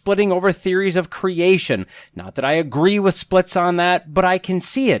see splitting over theories of creation. Not that I agree with splits on that, but I can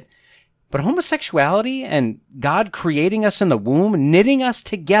see it. But homosexuality and God creating us in the womb, knitting us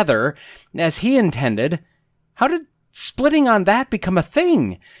together as He intended, how did splitting on that become a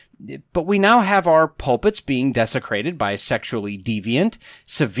thing? But we now have our pulpits being desecrated by sexually deviant,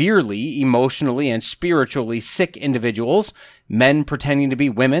 severely emotionally and spiritually sick individuals, men pretending to be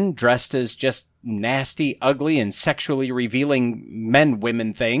women, dressed as just nasty, ugly, and sexually revealing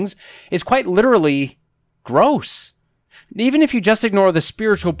men-women things, is quite literally gross. Even if you just ignore the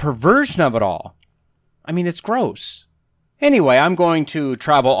spiritual perversion of it all. I mean, it's gross. Anyway, I'm going to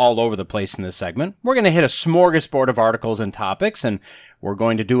travel all over the place in this segment. We're going to hit a smorgasbord of articles and topics, and we're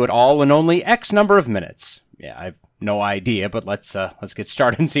going to do it all in only X number of minutes. Yeah, I've no idea, but let's get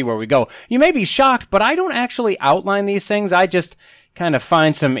started and see where we go. You may be shocked, but I don't actually outline these things. I just kind of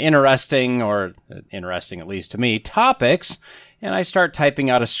find some interesting, or interesting at least to me, topics, and I start typing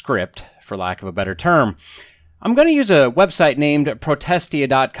out a script, for lack of a better term. I'm going to use a website named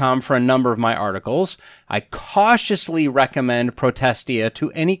Protestia.com for a number of my articles. I cautiously recommend Protestia to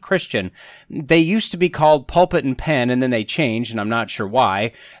any Christian. They used to be called Pulpit and Pen, and then they changed, and I'm not sure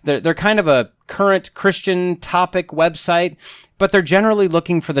why. They're kind of a current Christian topic website, but they're generally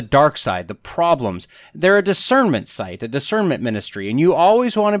looking for the dark side, the problems. They're a discernment site, a discernment ministry, and you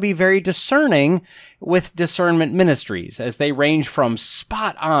always want to be very discerning with discernment ministries, as they range from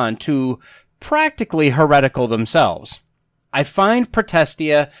spot on to practically heretical themselves. I find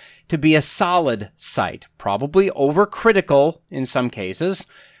Protestia to be a solid site, probably overcritical in some cases,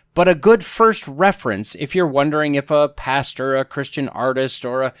 but a good first reference if you're wondering if a pastor, a Christian artist,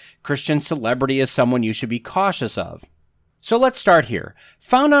 or a Christian celebrity is someone you should be cautious of. So let's start here.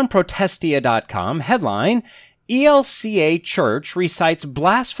 Found on Protestia.com, headline, ELCA Church recites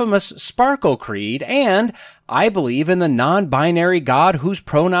blasphemous Sparkle Creed and I believe in the non-binary God whose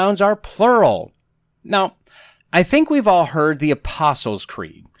pronouns are plural. Now, I think we've all heard the Apostles'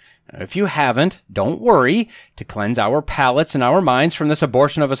 Creed. If you haven't, don't worry. To cleanse our palates and our minds from this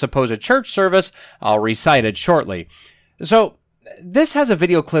abortion of a supposed church service, I'll recite it shortly. So, this has a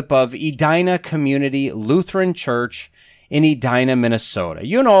video clip of Edina Community Lutheran Church in Edina, Minnesota.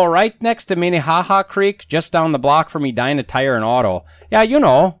 You know, right next to Minnehaha Creek, just down the block from Edina Tire and Auto. Yeah, you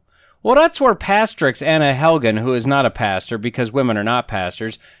know. Well, that's where Pastrix Anna Helgen, who is not a pastor because women are not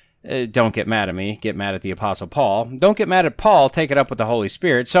pastors, don't get mad at me, get mad at the Apostle Paul. Don't get mad at Paul, take it up with the Holy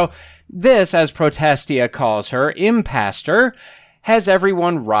Spirit. So this, as Protestia calls her, impastor, has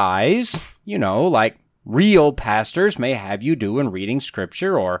everyone rise, you know, like real pastors may have you do in reading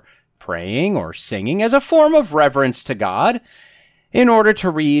scripture or praying or singing as a form of reverence to God, in order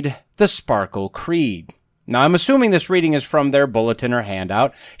to read the Sparkle Creed. Now, I'm assuming this reading is from their bulletin or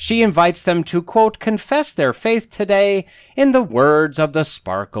handout. She invites them to, quote, confess their faith today in the words of the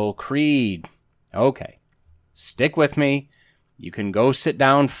Sparkle Creed. Okay, stick with me. You can go sit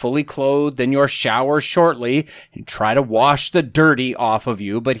down fully clothed in your shower shortly and try to wash the dirty off of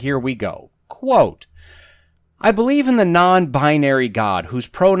you, but here we go. quote, I believe in the non-binary God whose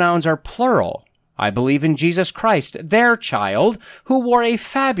pronouns are plural. I believe in Jesus Christ, their child, who wore a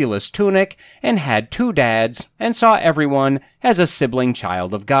fabulous tunic and had 2 dads and saw everyone as a sibling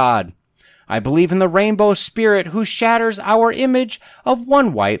child of God. I believe in the rainbow spirit who shatters our image of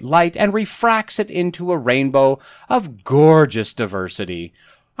one white light and refracts it into a rainbow of gorgeous diversity.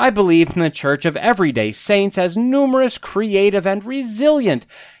 I believe in the church of everyday saints as numerous, creative, and resilient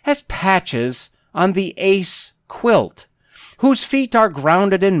as patches on the ace quilt, whose feet are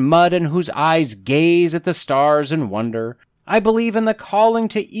grounded in mud and whose eyes gaze at the stars in wonder. I believe in the calling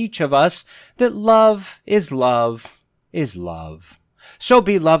to each of us that love is love is love. So,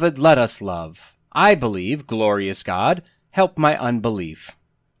 beloved, let us love. I believe, glorious God, help my unbelief.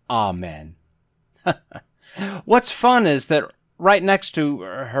 Amen. What's fun is that right next to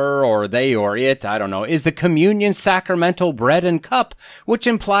her or they or it, I don't know, is the communion sacramental bread and cup, which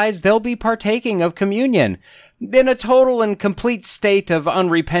implies they'll be partaking of communion in a total and complete state of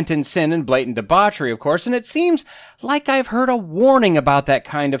unrepentant sin and blatant debauchery, of course, and it seems like I've heard a warning about that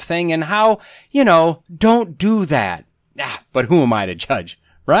kind of thing and how, don't do that. But who am I to judge,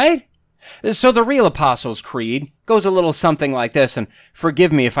 right? So the real Apostles' Creed goes a little something like this, and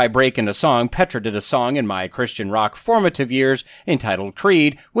forgive me if I break into song. Petra did a song in my Christian rock formative years entitled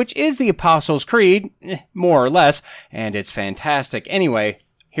Creed, which is the Apostles' Creed, more or less, and it's fantastic. Anyway,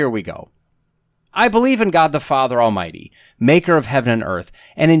 here we go. I believe in God the Father Almighty, maker of heaven and earth,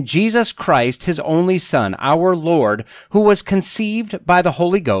 and in Jesus Christ, his only Son, our Lord, who was conceived by the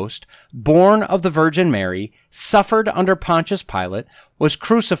Holy Ghost, born of the Virgin Mary, suffered under Pontius Pilate, was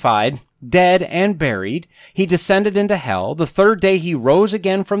crucified, dead, and buried. He descended into hell. The 3rd day he rose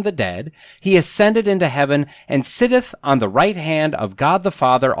again from the dead. He ascended into heaven and sitteth on the right hand of God the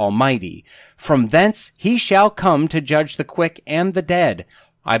Father Almighty. From thence he shall come to judge the quick and the dead.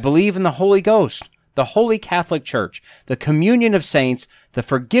 I believe in the Holy Ghost, the Holy Catholic Church, the communion of saints, the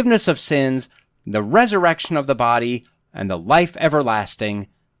forgiveness of sins, the resurrection of the body, and the life everlasting.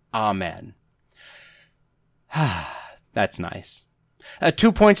 Amen. That's nice.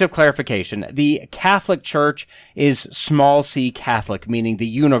 2 points of clarification. The Catholic Church is small c Catholic, meaning the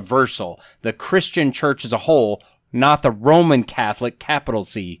universal, the Christian church as a whole, not the Roman Catholic capital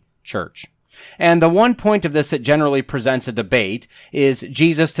C Church. And the one point of this that generally presents a debate is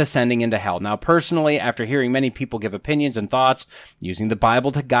Jesus descending into hell. Now, personally, after hearing many people give opinions and thoughts, using the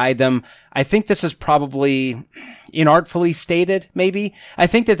Bible to guide them, I think this is probably inartfully stated, maybe. I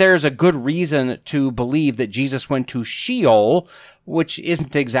think that there is a good reason to believe that Jesus went to Sheol, which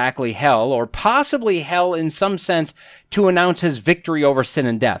isn't exactly hell, or possibly hell in some sense, to announce his victory over sin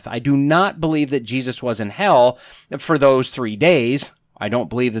and death. I do not believe that Jesus was in hell for those 3 days. I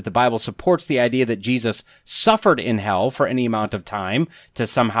don't believe that the Bible supports the idea that Jesus suffered in hell for any amount of time to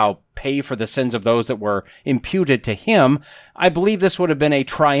somehow pay for the sins of those that were imputed to him. I believe this would have been a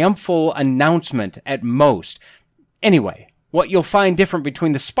triumphal announcement at most. Anyway, what you'll find different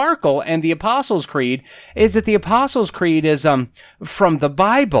between the Sparkle and the Apostles' Creed is that the Apostles' Creed is from the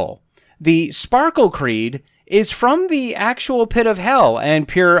Bible. The Sparkle Creed is from the actual pit of hell and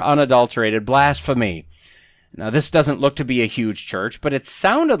pure unadulterated blasphemy. Now, this doesn't look to be a huge church, but it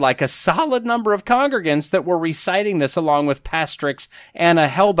sounded like a solid number of congregants that were reciting this along with Pastrix and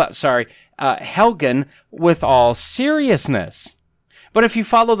Helgen with all seriousness. But if you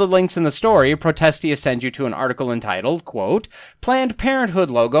follow the links in the story, Protestia sends you to an article entitled, quote, Planned Parenthood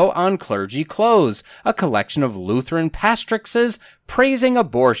logo on clergy clothes, a collection of Lutheran Pastrixes praising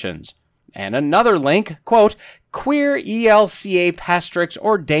abortions. And another link, quote, Queer ELCA Pastrix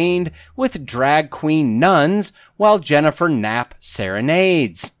ordained with drag queen nuns while Jennifer Knapp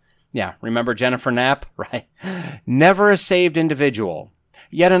serenades. Yeah, remember Jennifer Knapp? Right. Never a saved individual.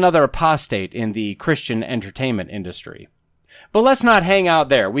 Yet another apostate in the Christian entertainment industry. But let's not hang out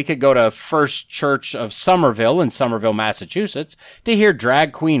there. We could go to First Church of Somerville in Somerville, Massachusetts, to hear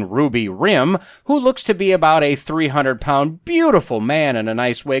drag queen Ruby Rim, who looks to be about a 300-pound beautiful man in a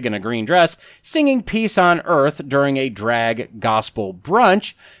nice wig and a green dress, singing Peace on Earth during a drag gospel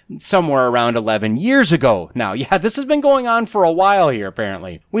brunch somewhere around 11 years ago. Now, yeah, this has been going on for a while here,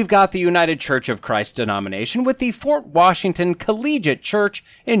 apparently. We've got the United Church of Christ denomination with the Fort Washington Collegiate Church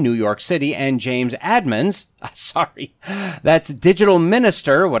in New York City and James Admons, Sorry, that's digital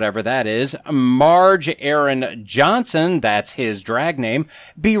minister, whatever that is, Marge Aaron Johnson, that's his drag name,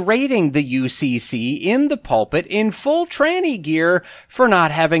 berating the UCC in the pulpit in full tranny gear for not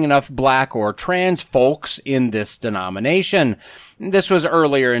having enough black or trans folks in this denomination. This was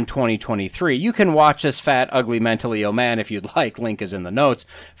earlier in 2023. You can watch this fat, ugly, mentally ill man if you'd like. Link is in the notes.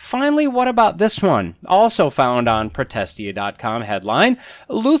 Finally, what about this one? Also found on Protestia.com headline,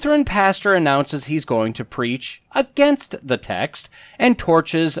 Lutheran pastor announces he's going to preach against the text and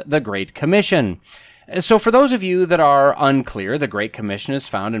torches the Great Commission. So for those of you that are unclear, the Great Commission is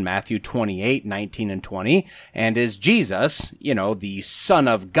found in Matthew 28, 19 and 20, and is Jesus, the Son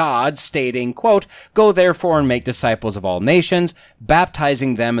of God, stating, quote, "Go therefore and make disciples of all nations,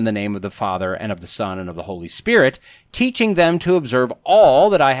 baptizing them in the name of the Father and of the Son and of the Holy Spirit, teaching them to observe all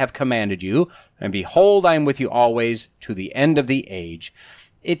that I have commanded you, and behold, I am with you always to the end of the age."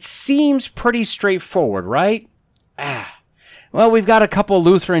 It seems pretty straightforward, right? Well, we've got a couple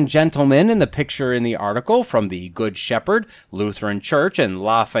Lutheran gentlemen in the picture in the article from the Good Shepherd Lutheran Church in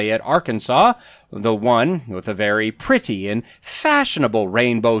Lafayette, Arkansas. The one with a very pretty and fashionable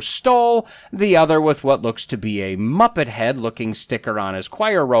rainbow stole, the other with what looks to be a Muppet head-looking sticker on his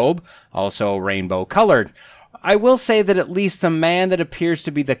choir robe, also rainbow-colored. I will say that at least the man that appears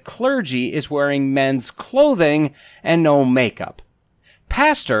to be the clergy is wearing men's clothing and no makeup.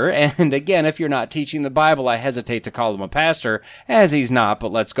 Pastor, and again, if you're not teaching the Bible, I hesitate to call him a pastor, as he's not,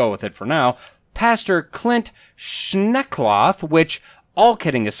 but let's go with it for now. Pastor Clint Schneckloth, which, all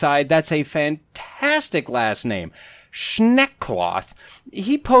kidding aside, that's a fantastic last name. Schneckloth.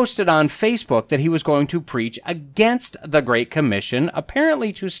 He posted on Facebook that he was going to preach against the Great Commission,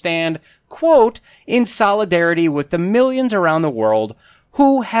 apparently to stand, quote, in solidarity with the millions around the world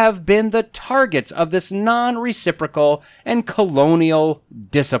who have been the targets of this non-reciprocal and colonial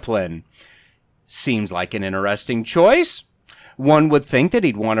discipline. Seems like an interesting choice. One would think that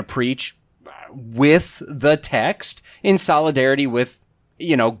he'd want to preach with the text in solidarity with,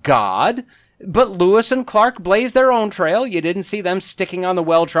 God. But Lewis and Clark blazed their own trail. You didn't see them sticking on the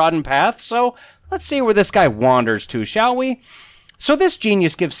well-trodden path. So let's see where this guy wanders to, shall we? So this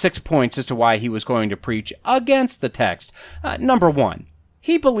genius gives 6 points as to why he was going to preach against the text. Number 1.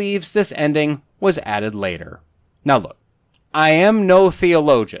 He believes this ending was added later. Now look, I am no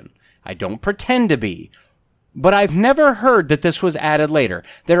theologian. I don't pretend to be. But I've never heard that this was added later.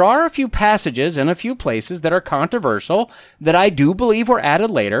 There are a few passages in a few places that are controversial that I do believe were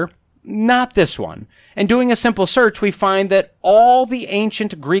added later. Not this one. And doing a simple search, we find that all the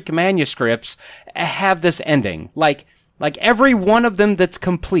ancient Greek manuscripts have this ending. Like every one of them that's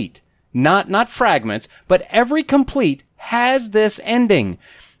complete. Not fragments, but every complete has this ending.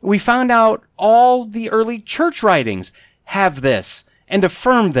 We found out all the early church writings have this and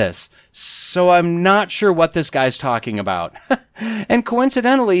affirm this. So I'm not sure what this guy's talking about. And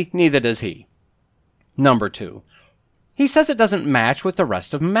coincidentally, neither does he. Number 2. He says it doesn't match with the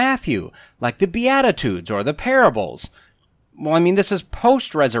rest of Matthew, like the Beatitudes or the parables. Well, this is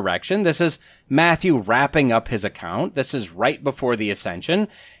post-resurrection. This is Matthew wrapping up his account. This is right before the ascension,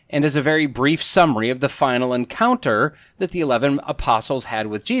 and is a very brief summary of the final encounter that the 11 apostles had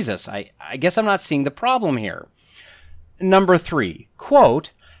with Jesus. I guess I'm not seeing the problem here. Number 3,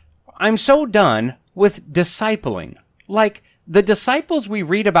 quote, "I'm so done with discipling. Like the disciples we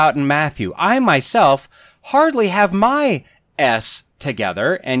read about in Matthew, I myself hardly have my S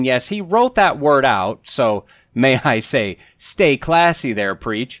together." And yes, he wrote that word out, so may I say, stay classy there,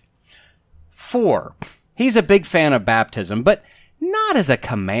 preach. 4, he's a big fan of baptism, but not as a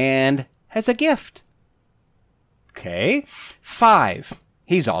command, as a gift. Okay. 5,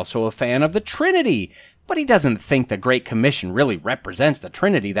 he's also a fan of the Trinity, but he doesn't think the Great Commission really represents the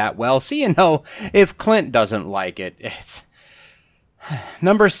Trinity that well. So, if Clint doesn't like it, it's...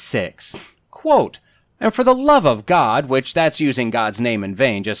 Number 6, quote, "And for the love of God," which that's using God's name in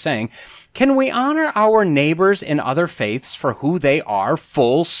vain, just saying, "can we honor our neighbors in other faiths for who they are,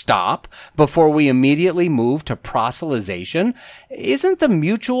 full stop, before we immediately move to proselytization? Isn't the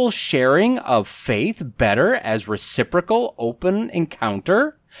mutual sharing of faith better as reciprocal open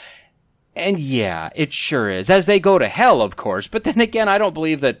encounter?" And yeah, it sure is, as they go to hell, of course, but then again, I don't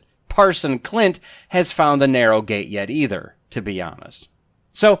believe that Parson Clint has found the narrow gate yet either, to be honest.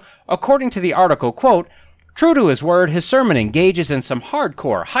 So, according to the article, quote, "True to his word, his sermon engages in some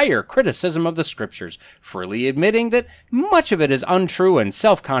hardcore, higher criticism of the scriptures, freely admitting that much of it is untrue and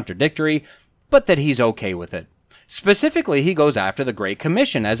self-contradictory, but that he's okay with it. Specifically, he goes after the Great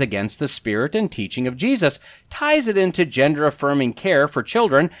Commission as against the spirit and teaching of Jesus, ties it into gender-affirming care for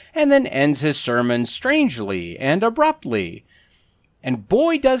children, and then ends his sermon strangely and abruptly." And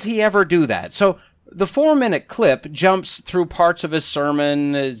boy, does he ever do that. So, The 4-minute clip jumps through parts of his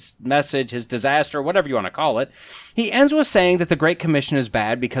sermon, his message, his disaster, whatever you want to call it. He ends with saying that the Great Commission is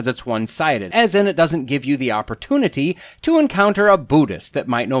bad because it's one-sided, as in it doesn't give you the opportunity to encounter a Buddhist that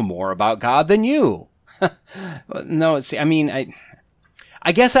might know more about God than you. No, see,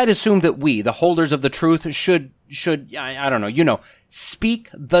 I guess I'd assume that we, the holders of the truth, should I don't know, speak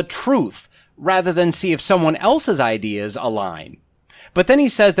the truth rather than see if someone else's ideas align. But then he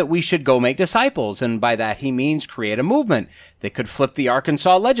says that we should go make disciples, and by that he means create a movement that could flip the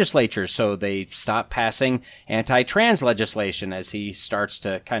Arkansas legislature so they stop passing anti-trans legislation, as he starts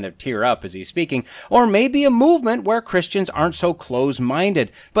to kind of tear up as he's speaking. Or maybe a movement where Christians aren't so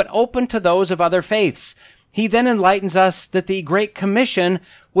close-minded, but open to those of other faiths. He then enlightens us that the Great Commission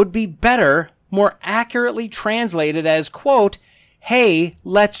would be better, more accurately translated as, quote, hey,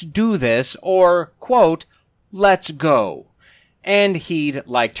 let's do this, or, quote, let's go. And he'd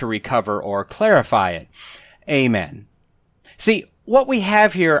like to recover or clarify it. Amen. See, what we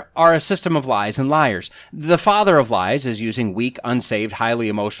have here are a system of lies and liars. The father of lies is using weak, unsaved, highly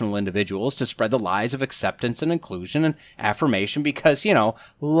emotional individuals to spread the lies of acceptance and inclusion and affirmation because,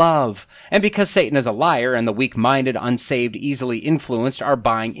 love. And because Satan is a liar and the weak-minded, unsaved, easily influenced are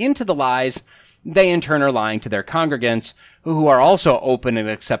buying into the lies, they in turn are lying to their congregants, who are also open and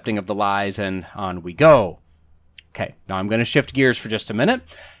accepting of the lies, and on we go. Okay, now I'm going to shift gears for just a minute.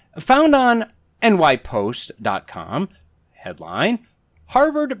 Found on nypost.com, headline,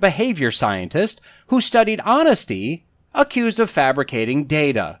 Harvard behavior scientist who studied honesty accused of fabricating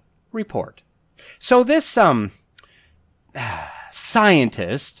data, report. So this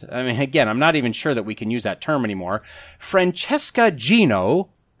scientist, again, I'm not even sure that we can use that term anymore, Francesca Gino,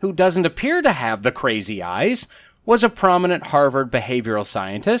 who doesn't appear to have the crazy eyes, was a prominent Harvard behavioral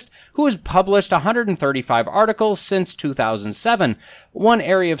scientist who has published 135 articles since 2007. One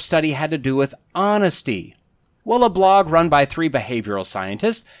area of study had to do with honesty. Well, a blog run by 3 behavioral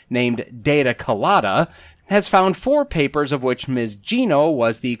scientists named Data Colada has found 4 papers of which Ms. Gino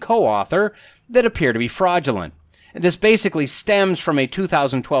was the co-author that appear to be fraudulent. This basically stems from a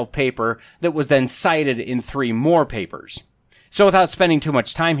 2012 paper that was then cited in 3 more papers. So without spending too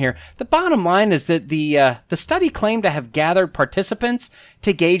much time here, the bottom line is that the study claimed to have gathered participants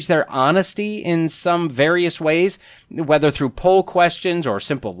to gauge their honesty in some various ways, whether through poll questions or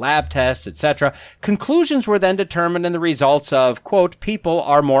simple lab tests, etc. Conclusions were then determined in the results of, quote, people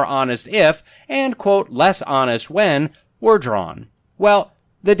are more honest if, and, quote, less honest when, were drawn. Well,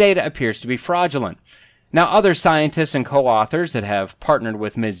 the data appears to be fraudulent. Now, other scientists and co-authors that have partnered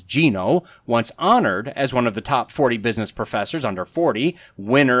with Ms. Gino, once honored as one of the top 40 business professors under 40,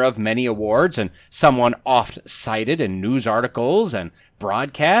 winner of many awards, and someone oft-cited in news articles and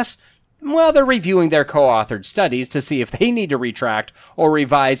broadcasts, well, they're reviewing their co-authored studies to see if they need to retract or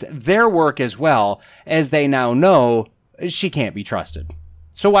revise their work as well, as they now know she can't be trusted.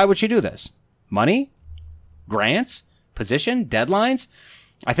 So why would she do this? Money? Grants? Position? Deadlines?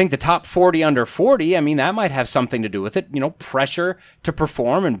 I think the top 40 under 40, that might have something to do with it. Pressure to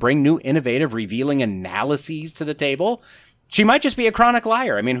perform and bring new, innovative, revealing analyses to the table. She might just be a chronic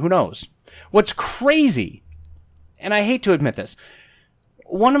liar. Who knows? What's crazy, and I hate to admit this,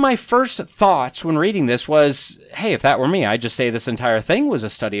 one of my first thoughts when reading this was, hey, if that were me, I'd just say this entire thing was a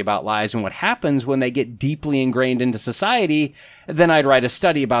study about lies and what happens when they get deeply ingrained into society. Then I'd write a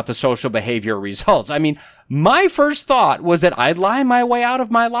study about the social behavior results. My first thought was that I'd lie my way out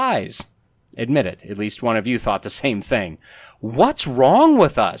of my lies. Admit it, at least one of you thought the same thing. What's wrong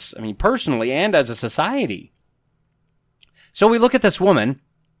with us? Personally and as a society. So we look at this woman,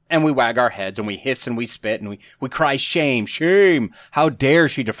 and we wag our heads, and we hiss, and we spit, and we cry, shame, shame. How dare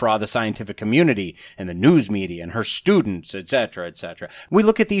she defraud the scientific community, and the news media, and her students, etc., etc. We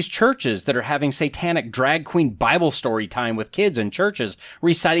look at these churches that are having satanic drag queen Bible story time with kids in churches,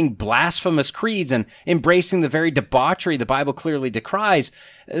 reciting blasphemous creeds, and embracing the very debauchery the Bible clearly decries,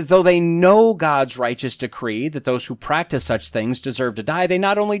 though they know God's righteous decree that those who practice such things deserve to die. They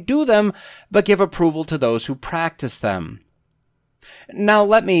not only do them, but give approval to those who practice them. Now,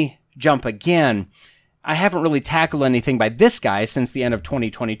 let me jump again. I haven't really tackled anything by this guy since the end of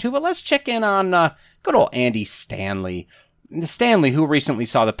 2022, but let's check in on good old Andy Stanley. Stanley, who recently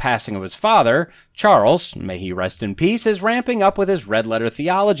saw the passing of his father, Charles, may he rest in peace, is ramping up with his red-letter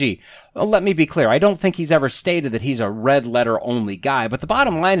theology. Well, let me be clear, I don't think he's ever stated that he's a red-letter-only guy, but the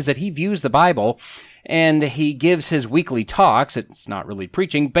bottom line is that he views the Bible, and he gives his weekly talks, it's not really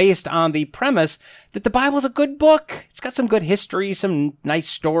preaching, based on the premise that the Bible's a good book. It's got some good history, some nice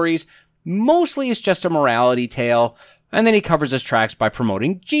stories. Mostly it's just a morality tale. And then he covers his tracks by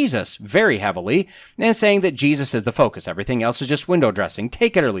promoting Jesus very heavily and saying that Jesus is the focus. Everything else is just window dressing.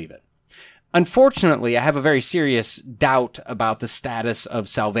 Take it or leave it. Unfortunately, I have a very serious doubt about the status of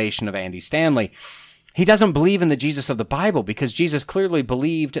salvation of Andy Stanley. He doesn't believe in the Jesus of the Bible because Jesus clearly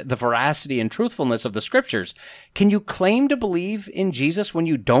believed the veracity and truthfulness of the scriptures. Can you claim to believe in Jesus when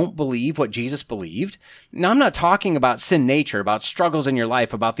you don't believe what Jesus believed? Now, I'm not talking about sin nature, about struggles in your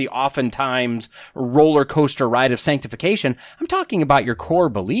life, about the oftentimes roller coaster ride of sanctification. I'm talking about your core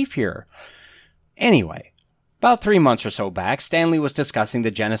belief here. Anyway, about 3 months or so back, Stanley was discussing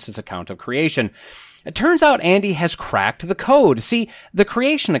the Genesis account of creation. It turns out Andy has cracked the code. See, the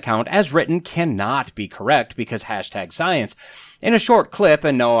creation account as written cannot be correct because #science. In a short clip,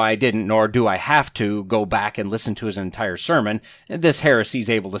 and no, I didn't, nor do I have to, go back and listen to his entire sermon. This heresy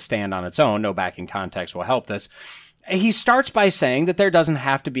is able to stand on its own. No backing context will help this. He starts by saying that there doesn't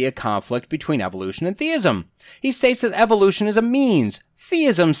have to be a conflict between evolution and theism. He states that evolution is a means.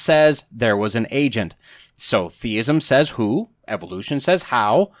 Theism says there was an agent. So theism says who, evolution says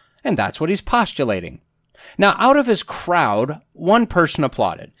how, and that's what he's postulating. Now, out of his crowd, one person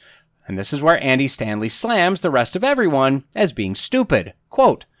applauded. And this is where Andy Stanley slams the rest of everyone as being stupid.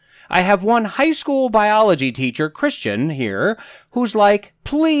 Quote, I have one high school biology teacher, Christian, here, who's like,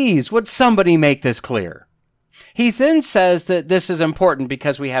 please, would somebody make this clear? He then says that this is important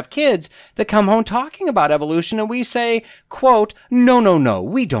because we have kids that come home talking about evolution and we say, quote, no,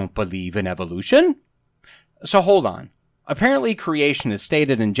 we don't believe in evolution. So hold on. Apparently creation as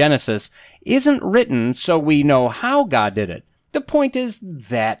stated in Genesis isn't written so we know how God did it. The point is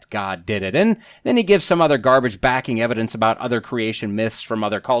that God did it. And then he gives some other garbage backing evidence about other creation myths from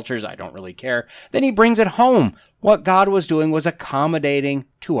other cultures. I don't really care. Then he brings it home. What God was doing was accommodating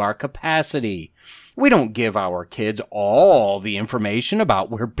to our capacity. We don't give our kids all the information about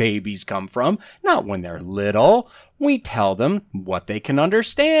where babies come from, not when they're little. We tell them what they can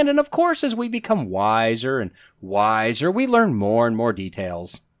understand, and of course, as we become wiser and wiser, we learn more and more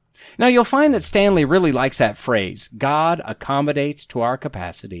details. Now, you'll find that Stanley really likes that phrase, God accommodates to our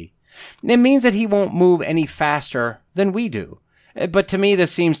capacity. It means that he won't move any faster than we do. But to me,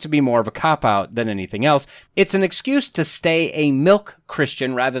 this seems to be more of a cop-out than anything else. It's an excuse to stay a milk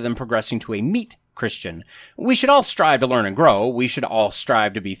Christian rather than progressing to a meat Christian. We should all strive to learn and grow. We should all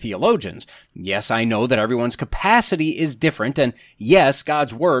strive to be theologians. Yes, I know that everyone's capacity is different, and yes,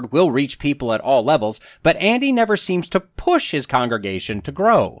 God's word will reach people at all levels, but Andy never seems to push his congregation to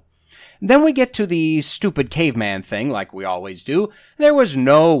grow. Then we get to the stupid caveman thing, like we always do. There was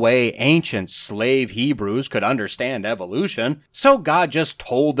no way ancient slave Hebrews could understand evolution, so God just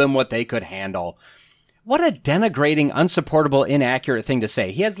told them what they could handle. What a denigrating, unsupportable, inaccurate thing to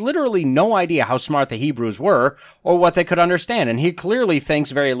say. He has literally no idea how smart the Hebrews were or what they could understand, and he clearly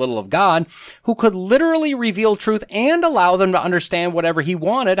thinks very little of God, who could literally reveal truth and allow them to understand whatever he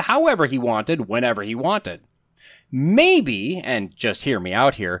wanted, however he wanted, whenever he wanted. Maybe, and just hear me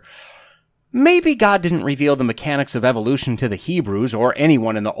out here, maybe God didn't reveal the mechanics of evolution to the Hebrews or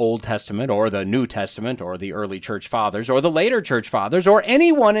anyone in the Old Testament or the New Testament or the early church fathers or the later church fathers or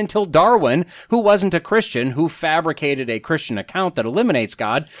anyone until Darwin, who wasn't a Christian, who fabricated a Christian account that eliminates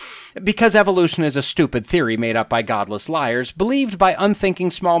God, because evolution is a stupid theory made up by godless liars, believed by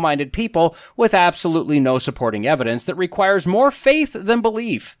unthinking, small-minded people with absolutely no supporting evidence that requires more faith than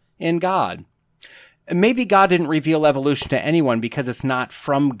belief in God. Maybe God didn't reveal evolution to anyone because it's not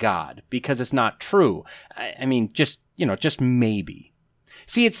from God, because it's not true. I mean, just maybe.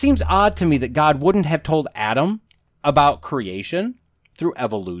 See, it seems odd to me that God wouldn't have told Adam about creation through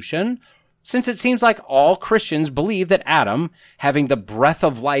evolution, since it seems like all Christians believe that Adam, having the breath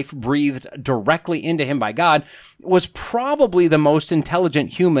of life breathed directly into him by God, was probably the most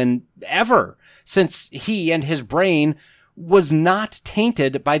intelligent human ever, since he and his brain was not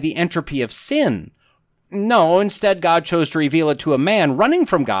tainted by the entropy of sin. No, instead God chose to reveal it to a man running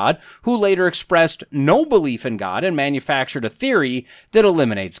from God who later expressed no belief in God and manufactured a theory that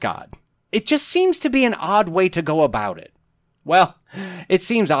eliminates God. It just seems to be an odd way to go about it. Well, it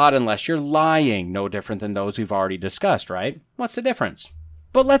seems odd unless you're lying, no different than those we've already discussed, right? What's the difference?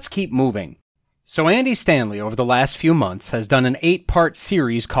 But let's keep moving. So Andy Stanley, over the last few months, has done an 8-part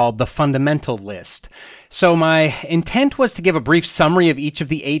series called The Fundamental List. So my intent was to give a brief summary of each of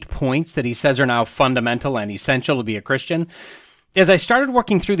the 8 points that he says are now fundamental and essential to be a Christian. As I started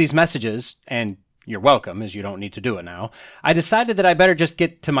working through these messages, and you're welcome, as you don't need to do it now, I decided that I better just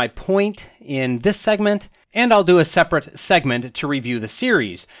get to my point in this segment, and I'll do a separate segment to review the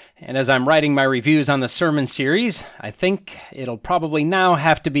series. And as I'm writing my reviews on the sermon series, I think it'll probably now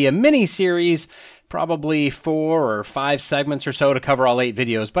have to be a mini-series, probably 4 or 5 segments or so to cover all 8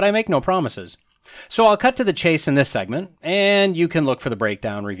 videos, but I make no promises. So I'll cut to the chase in this segment, and you can look for the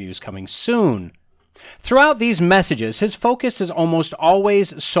breakdown reviews coming soon. Throughout these messages, his focus is almost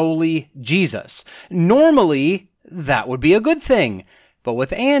always solely Jesus. Normally, that would be a good thing, but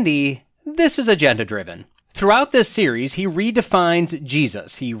with Andy, this is agenda-driven. Throughout this series, he redefines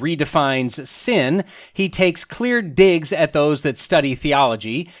Jesus. He redefines sin. He takes clear digs at those that study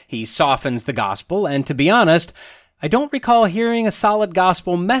theology. He softens the gospel, and to be honest, I don't recall hearing a solid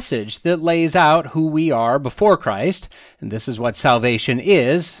gospel message that lays out who we are before Christ, and this is what salvation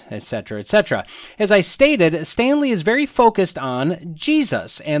is, etc., etc. As I stated, Stanley is very focused on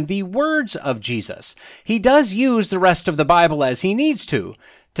Jesus and the words of Jesus. He does use the rest of the Bible as he needs to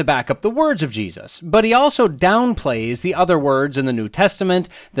back up the words of Jesus, but he also downplays the other words in the New Testament,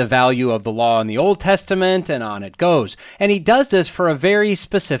 the value of the law in the Old Testament, and on it goes. And he does this for a very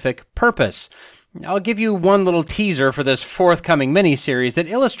specific purpose. I'll give you one little teaser for this forthcoming mini-series that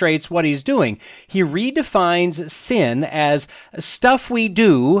illustrates what he's doing. He redefines sin as stuff we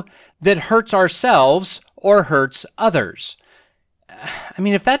do that hurts ourselves or hurts others. I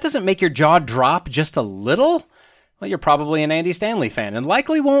mean, if that doesn't make your jaw drop just a little, well, you're probably an Andy Stanley fan and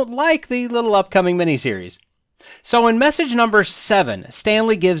likely won't like the little upcoming mini-series. So in message number 7,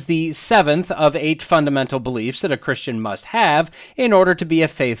 Stanley gives the 7th of 8 fundamental beliefs that a Christian must have in order to be a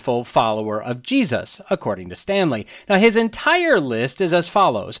faithful follower of Jesus, according to Stanley. Now, his entire list is as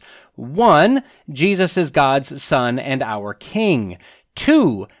follows. 1, Jesus is God's Son and our King.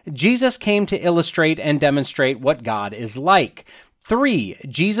 2, Jesus came to illustrate and demonstrate what God is like. 3,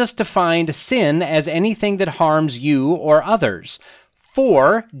 Jesus defined sin as anything that harms you or others.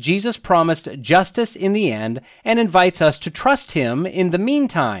 4, Jesus promised justice in the end and invites us to trust him in the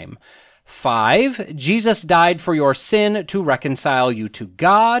meantime. 5, Jesus died for your sin to reconcile you to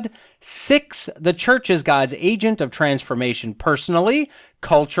God. 6, the church is God's agent of transformation personally,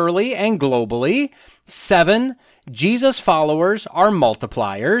 culturally, and globally. 7, Jesus' followers are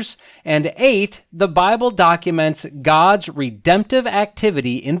multipliers. And 8, the Bible documents God's redemptive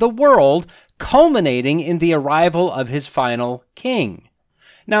activity in the world, culminating in the arrival of his final king.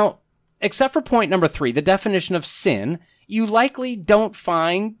 Now, except for point number 3, the definition of sin, you likely don't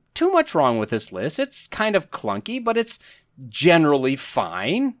find too much wrong with this list. It's kind of clunky, but it's generally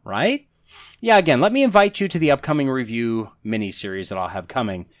fine, right? Yeah, again, let me invite you to the upcoming review mini-series that I'll have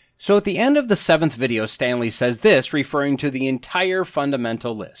coming. So at the end of the 7th video, Stanley says this, referring to the entire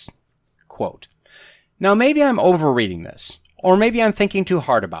fundamental list. Quote, "Now maybe I'm overreading this, or maybe I'm thinking too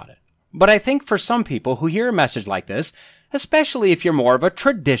hard about it. But I think for some people who hear a message like this, especially if you're more of a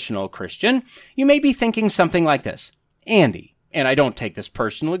traditional Christian, you may be thinking something like this. Andy, and I don't take this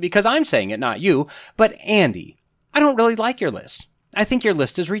personally because I'm saying it, not you, but Andy, I don't really like your list. I think your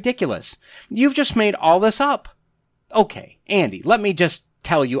list is ridiculous. You've just made all this up. Okay, Andy, let me just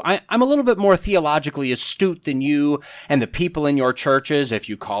tell you, I'm a little bit more theologically astute than you and the people in your churches, if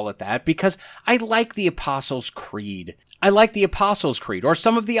you call it that, because I like the Apostles' Creed. I like the Apostles' Creed, or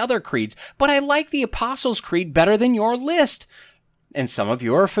some of the other creeds, but I like the Apostles' Creed better than your list. And some of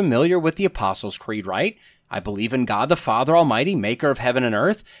you are familiar with the Apostles' Creed, right? I believe in God the Father Almighty, maker of heaven and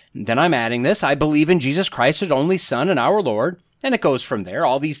earth. And then I'm adding this, I believe in Jesus Christ, his only Son and our Lord. And it goes from there,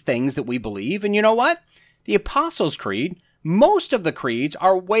 all these things that we believe. And you know what? The Apostles' Creed, most of the creeds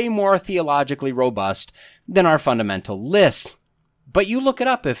are way more theologically robust than our fundamental list. But you look it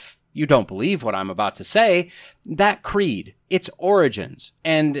up if you don't believe what I'm about to say. That creed, its origins,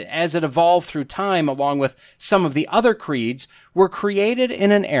 and as it evolved through time along with some of the other creeds, were created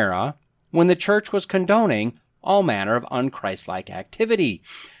in an era when the church was condoning all manner of unchristlike activity.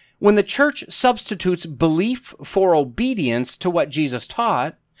 When the church substitutes belief for obedience to what Jesus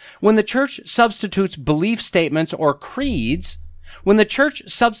taught, when the church substitutes belief statements or creeds, when the church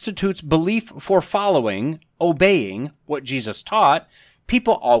substitutes belief for following, obeying what Jesus taught,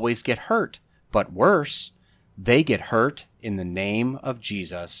 people always get hurt. But worse, they get hurt in the name of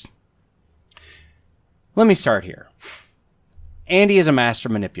Jesus. Let me start here. Andy is a master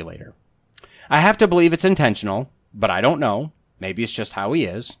manipulator. I have to believe it's intentional, but I don't know. Maybe it's just how he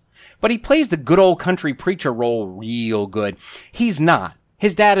is. But he plays the good old country preacher role real good. He's not.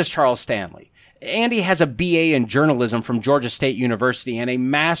 His dad is Charles Stanley. Andy has a BA in journalism from Georgia State University and a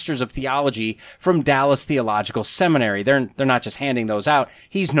master's of theology from Dallas Theological Seminary. They're not just handing those out.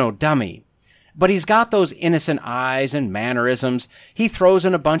 He's no dummy. But he's got those innocent eyes and mannerisms. He throws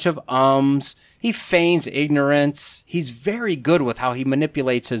in a bunch of ums. He feigns ignorance. He's very good with how he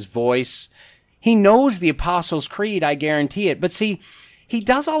manipulates his voice. He knows the Apostles' Creed, I guarantee it. But see, he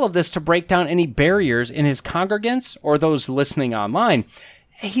does all of this to break down any barriers in his congregants or those listening online.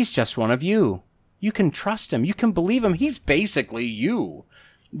 He's just one of you. You can trust him. You can believe him. He's basically you.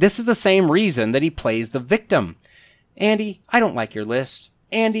 This is the same reason that he plays the victim. Andy, I don't like your list.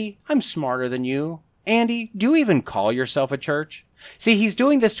 Andy, I'm smarter than you. Andy, do you even call yourself a church? See, he's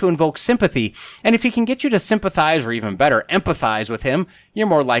doing this to invoke sympathy, and if he can get you to sympathize or even better, empathize with him, you're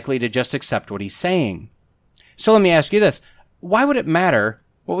more likely to just accept what he's saying. So let me ask you this. Why would it matter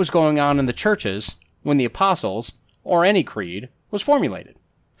what was going on in the churches when the apostles, or any creed, was formulated?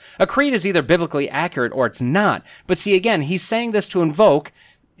 A creed is either biblically accurate or it's not. But see, again, he's saying this to invoke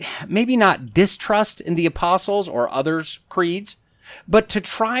maybe not distrust in the apostles or others' creeds, but to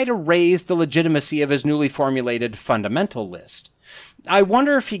try to raise the legitimacy of his newly formulated fundamental list. I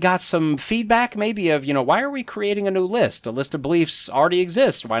wonder if he got some feedback maybe of, why are we creating a new list? A list of beliefs already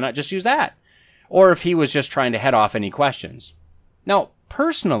exists. Why not just use that? Or if he was just trying to head off any questions. Now,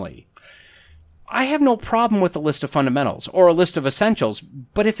 personally, I have no problem with a list of fundamentals or a list of essentials,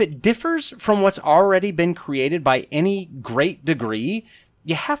 but if it differs from what's already been created by any great degree,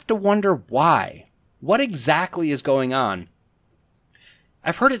 you have to wonder why. What exactly is going on?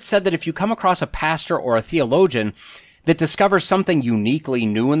 I've heard it said that if you come across a pastor or a theologian that discovers something uniquely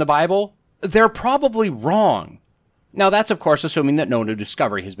new in the Bible, they're probably wrong. Now, that's, of course, assuming that no new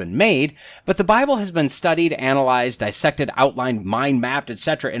discovery has been made, but the Bible has been studied, analyzed, dissected, outlined, mind-mapped,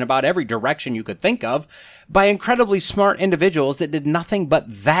 etc. in about every direction you could think of by incredibly smart individuals that did nothing but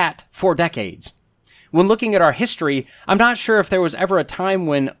that for decades. When looking at our history, I'm not sure if there was ever a time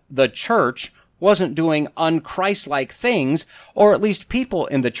when the church wasn't doing un-Christ-like things, or at least people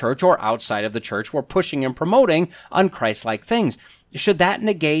in the church or outside of the church were pushing and promoting un-Christ-like things. Should that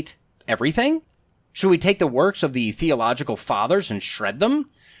negate everything? Should we take the works of the theological fathers and shred them?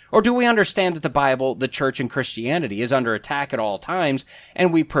 Or do we understand that the Bible, the church, and Christianity is under attack at all times,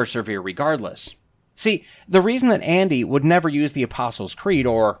 and we persevere regardless? See, the reason that Andy would never use the Apostles' Creed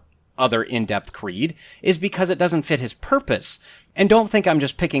or other in-depth creed is because it doesn't fit his purpose. And don't think I'm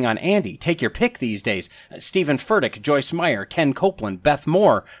just picking on Andy. Take your pick these days. Stephen Furtick, Joyce Meyer, Ken Copeland, Beth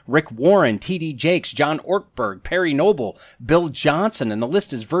Moore, Rick Warren, T.D. Jakes, John Ortberg, Perry Noble, Bill Johnson, and the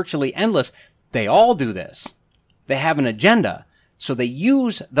list is virtually endless. They all do this. They have an agenda, so they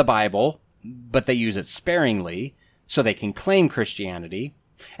use the Bible, but they use it sparingly, so they can claim Christianity,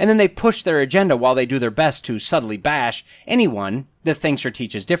 and then they push their agenda while they do their best to subtly bash anyone that thinks or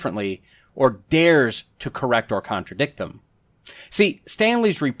teaches differently, or dares to correct or contradict them. See,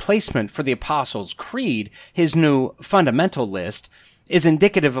 Stanley's replacement for the Apostles' Creed, his new fundamental list, is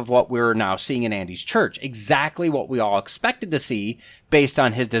indicative of what we're now seeing in Andy's church, exactly what we all expected to see based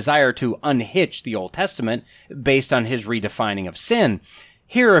on his desire to unhitch the Old Testament, based on his redefining of sin.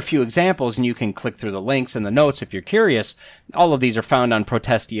 Here are a few examples, and you can click through the links in the notes if you're curious. All of these are found on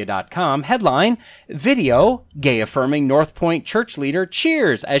Protestia.com. Headline, video, gay-affirming North Point church leader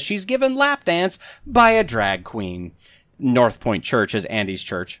cheers as she's given lap dance by a drag queen. North Point Church is Andy's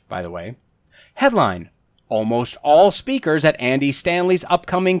church, by the way. Headline, almost all speakers at Andy Stanley's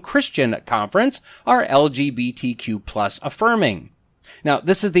upcoming Christian conference are LGBTQ plus affirming. Now,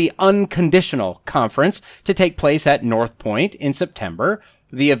 this is the unconditional conference to take place at North Point in September.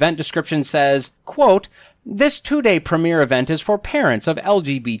 The event description says, quote, this two-day premiere event is for parents of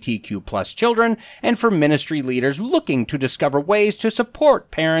LGBTQ plus children and for ministry leaders looking to discover ways to support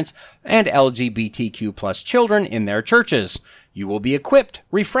parents and LGBTQ plus children in their churches. You will be equipped,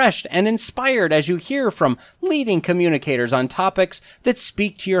 refreshed, and inspired as you hear from leading communicators on topics that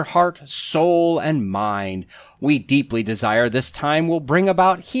speak to your heart, soul, and mind. We deeply desire this time will bring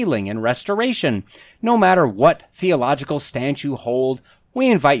about healing and restoration. No matter what theological stance you hold, we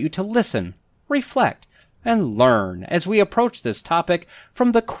invite you to listen, reflect, and learn as we approach this topic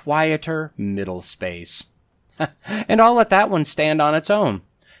from the quieter middle space. And I'll let that one stand on its own.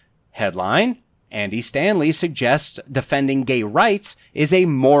 Headline, Andy Stanley suggests defending gay rights is a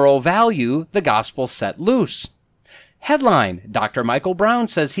moral value the gospel set loose. Headline, Dr. Michael Brown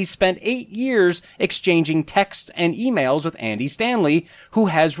says he spent 8 years exchanging texts and emails with Andy Stanley, who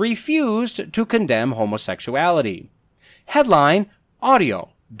has refused to condemn homosexuality. Headline, audio,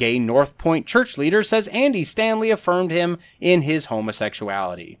 gay North Point church leader says Andy Stanley affirmed him in his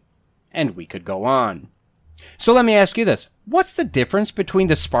homosexuality. And we could go on. So let me ask you this. What's the difference between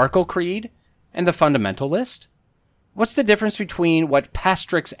the Sparkle Creed and the fundamental list? What's the difference between what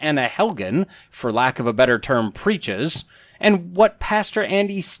Pastrix Anna Helgen, for lack of a better term, preaches, and what Pastor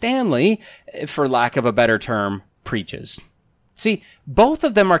Andy Stanley, for lack of a better term, preaches? See, both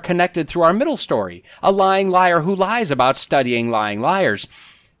of them are connected through our middle story, a lying liar who lies about studying lying liars.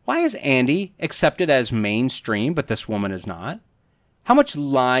 Why is Andy accepted as mainstream, but this woman is not? How much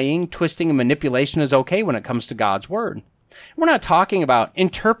lying, twisting, and manipulation is okay when it comes to God's Word? We're not talking about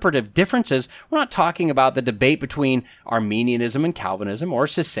interpretive differences. We're not talking about the debate between Arminianism and Calvinism or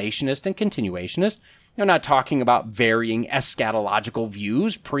cessationist and continuationist. They're not talking about varying eschatological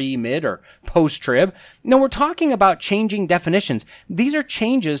views, pre, mid, or post-trib. No, we're talking about changing definitions. These are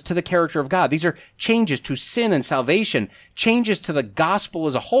changes to the character of God. These are changes to sin and salvation, changes to the gospel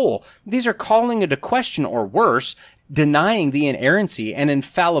as a whole. These are calling into question, or worse, denying the inerrancy and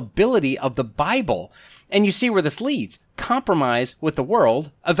infallibility of the Bible. And you see where this leads. Compromise with the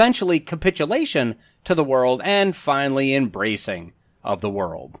world, eventually capitulation to the world, and finally embracing of the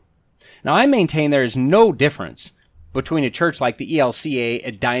world. Now, I maintain there is no difference between a church like the ELCA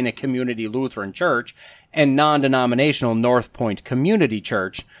Edina Community Lutheran Church and non-denominational North Point Community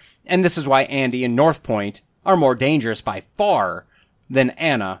Church, and this is why Andy and North Point are more dangerous by far than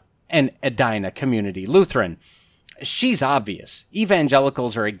Anna and Edina Community Lutheran. She's obvious.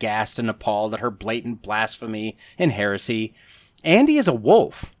 Evangelicals are aghast and appalled at her blatant blasphemy and heresy. Andy is a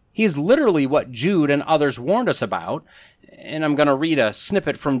wolf. He is literally what Jude and others warned us about. And I'm going to read a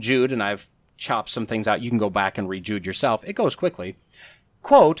snippet from Jude, and I've chopped some things out. You can go back and read Jude yourself. It goes quickly.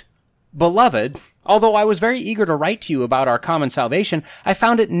 Quote, "Beloved, although I was very eager to write to you about our common salvation, I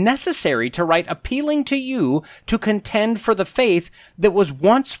found it necessary to write appealing to you to contend for the faith that was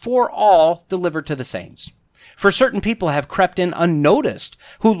once for all delivered to the saints. For certain people have crept in unnoticed,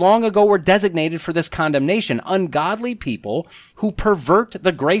 who long ago were designated for this condemnation, ungodly people who pervert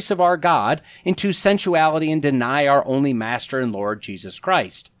the grace of our God into sensuality and deny our only Master and Lord Jesus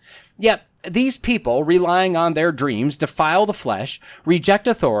Christ. Yet these people, relying on their dreams, defile the flesh, reject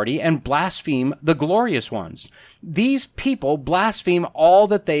authority, and blaspheme the glorious ones. These people blaspheme all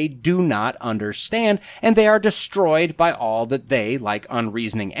that they do not understand, and they are destroyed by all that they, like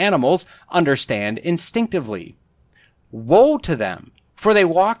unreasoning animals, understand instinctively. Woe to them! For they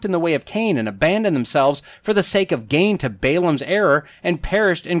walked in the way of Cain and abandoned themselves for the sake of gain to Balaam's error and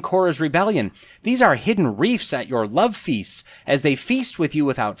perished in Korah's rebellion. These are hidden reefs at your love feasts, as they feast with you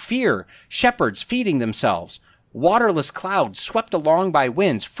without fear, shepherds feeding themselves. Waterless clouds swept along by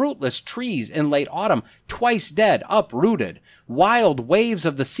winds, fruitless trees in late autumn, twice dead, uprooted. Wild waves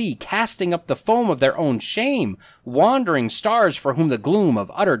of the sea casting up the foam of their own shame, wandering stars for whom the gloom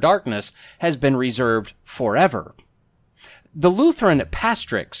of utter darkness has been reserved forever." The Lutheran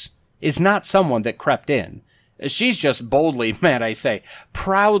Pastrix is not someone that crept in. She's just boldly, might I say,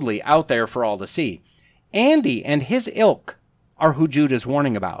 proudly out there for all to see. Andy and his ilk are who Jude is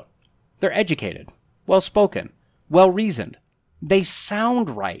warning about. They're educated, well-spoken, well-reasoned. They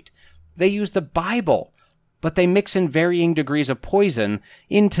sound right. They use the Bible, but they mix in varying degrees of poison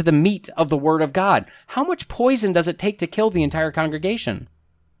into the meat of the Word of God. How much poison does it take to kill the entire congregation?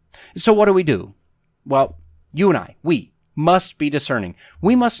 So what do? Well, you and I, we must be discerning.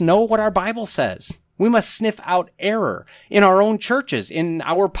 We must know what our Bible says. We must sniff out error in our own churches, in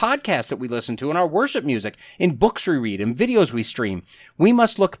our podcasts that we listen to, in our worship music, in books we read, in videos we stream. We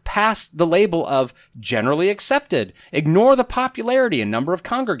must look past the label of generally accepted, ignore the popularity and number of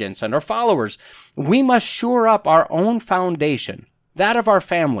congregants and our followers. We must shore up our own foundation, that of our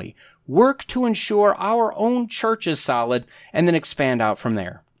family, work to ensure our own church is solid, and then expand out from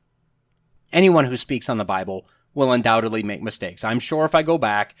there. Anyone who speaks on the Bible will undoubtedly make mistakes. I'm sure if I go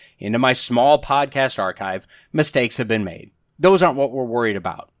back into my small podcast archive, mistakes have been made. Those aren't what we're worried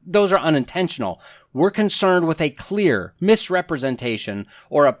about. Those are unintentional. We're concerned with a clear misrepresentation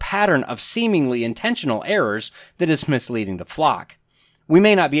or a pattern of seemingly intentional errors that is misleading the flock. We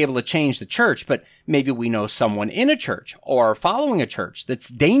may not be able to change the church, but maybe we know someone in a church or following a church that's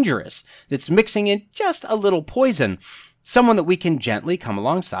dangerous, that's mixing in just a little poison. Someone that we can gently come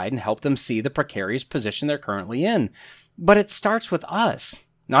alongside and help them see the precarious position they're currently in. But it starts with us.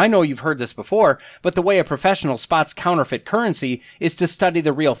 Now, I know you've heard this before, but the way a professional spots counterfeit currency is to study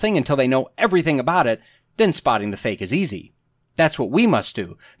the real thing until they know everything about it. Then spotting the fake is easy. That's what we must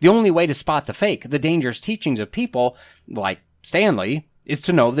do. The only way to spot the fake, the dangerous teachings of people like Stanley, is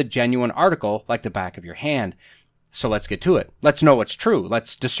to know the genuine article like the back of your hand. So let's get to it. Let's know what's true.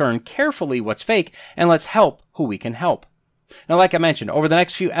 Let's discern carefully what's fake, and let's help who we can help. Now, like I mentioned, over the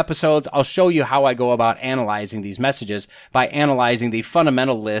next few episodes, I'll show you how I go about analyzing these messages by analyzing the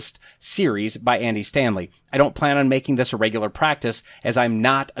Fundamentalist series by Andy Stanley. I don't plan on making this a regular practice, as I'm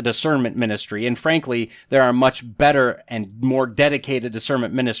not a discernment ministry, and frankly, there are much better and more dedicated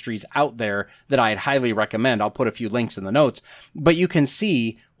discernment ministries out there that I'd highly recommend. I'll put a few links in the notes, but you can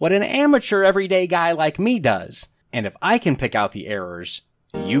see what an amateur everyday guy like me does. And if I can pick out the errors,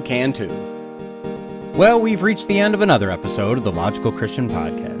 you can too. Well, we've reached the end of another episode of the Logical Christian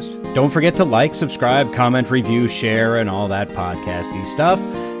Podcast. Don't forget to like, subscribe, comment, review, share, and all that podcasty stuff.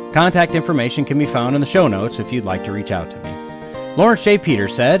 Contact information can be found in the show notes if you'd like to reach out to me. Lawrence J.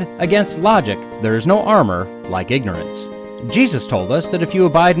 Peters said, "Against logic, there is no armor like ignorance." Jesus told us that if you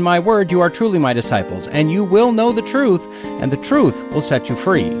abide in my word, you are truly my disciples, and you will know the truth, and the truth will set you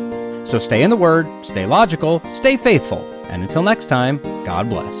free. So stay in the word, stay logical, stay faithful, and until next time, God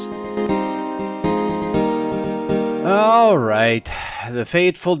bless. All right, the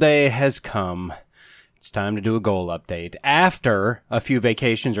fateful day has come. It's time to do a goal update. After a few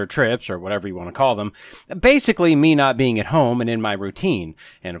vacations or trips, or whatever you want to call them, basically me not being at home and in my routine.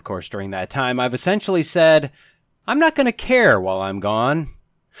 And of course, during that time, I've essentially said, I'm not going to care while I'm gone.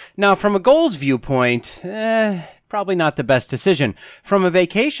 Now, from a goals viewpoint, probably not the best decision. From a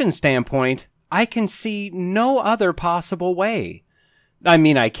vacation standpoint, I can see no other possible way. I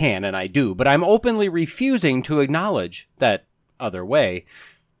mean, I can and I do, but I'm openly refusing to acknowledge that other way.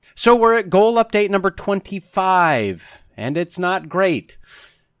 So we're at goal update number 25, and it's not great.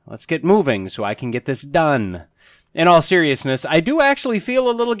 Let's get moving so I can get this done. In all seriousness, I do actually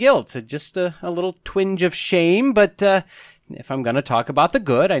feel a little guilt, just a little twinge of shame, but if I'm going to talk about the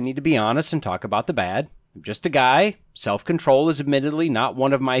good, I need to be honest and talk about the bad. I'm just a guy. Self-control is admittedly not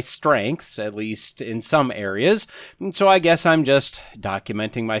one of my strengths, at least in some areas, and so I guess I'm just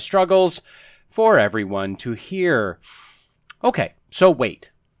documenting my struggles for everyone to hear. Okay, so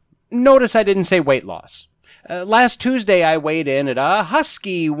weight. Notice I didn't say weight loss. Last Tuesday I weighed in at a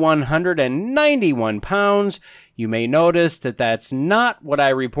husky 191 pounds. You may notice that that's not what I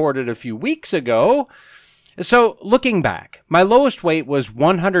reported a few weeks ago. So, looking back, my lowest weight was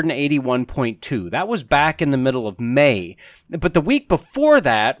 181.2. That was back in the middle of May. But the week before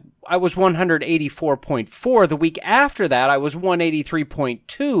that, I was 184.4. The week after that, I was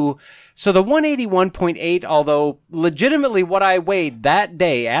 183.2. So the 181.8, although legitimately what I weighed that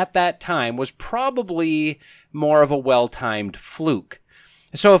day at that time, was probably more of a well-timed fluke.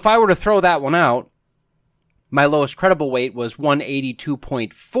 So if I were to throw that one out, my lowest credible weight was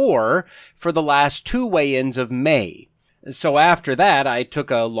 182.4 for the last two weigh-ins of May. So after that, I took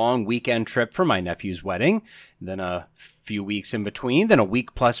a long weekend trip for my nephew's wedding, then a few weeks in between, then a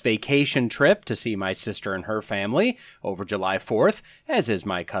week-plus vacation trip to see my sister and her family over July 4th, as is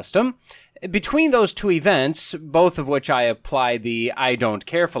my custom. Between those two events, both of which I applied the I don't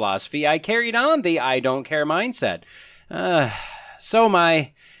care philosophy, I carried on the I don't care mindset. So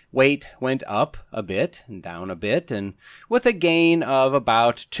my weight went up a bit and down a bit, and with a gain of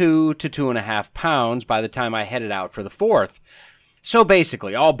about 2 to 2.5 pounds by the time I headed out for the 4th. So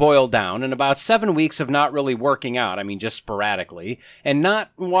basically, all boiled down, in about 7 weeks of not really working out, I mean just sporadically, and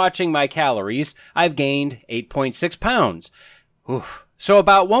not watching my calories, I've gained 8.6 pounds. Oof. So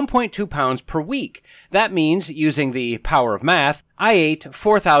about 1.2 pounds per week. That means, using the power of math, I ate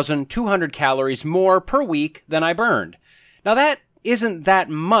 4,200 calories more per week than I burned. Now that isn't that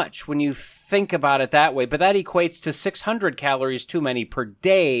much when you think about it that way, but that equates to 600 calories too many per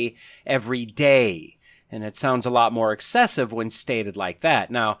day every day. And it sounds a lot more excessive when stated like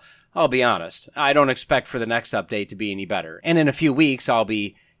that. Now, I'll be honest, I don't expect for the next update to be any better. And in a few weeks, I'll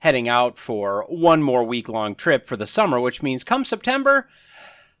be heading out for one more week-long trip for the summer, which means come September,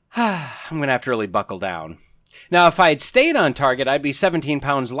 I'm going to have to really buckle down. Now, if I had stayed on target, I'd be 17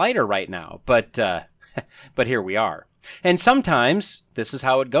 pounds lighter right now, but here we are. And sometimes this is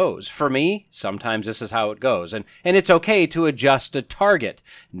how it goes. For me, sometimes this is how it goes. And it's okay to adjust a target.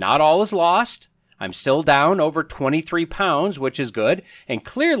 Not all is lost. I'm still down over 23 pounds, which is good. And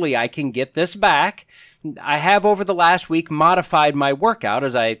clearly I can get this back. I have over the last week modified my workout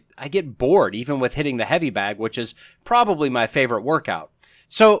as I get bored even with hitting the heavy bag, which is probably my favorite workout.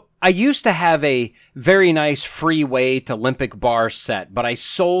 So I used to have a very nice free weight Olympic bar set, but I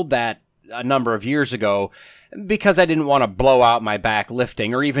sold that a number of years ago because I didn't want to blow out my back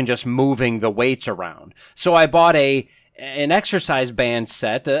lifting or even just moving the weights around. So I bought an exercise band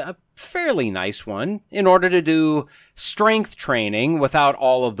set, a fairly nice one, in order to do strength training without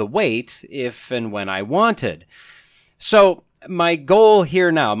all of the weight if and when I wanted. So my goal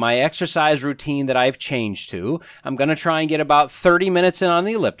here now, my exercise routine that I've changed to, I'm going to try and get about 30 minutes in on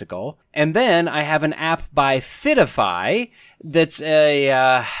the elliptical. And then I have an app by Fitify that's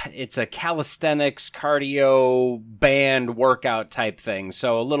it's a calisthenics cardio band workout type thing.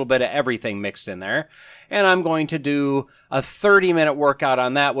 So a little bit of everything mixed in there. And I'm going to do a 30-minute workout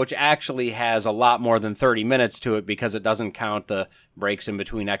on that, which actually has a lot more than 30 minutes to it because it doesn't count the breaks in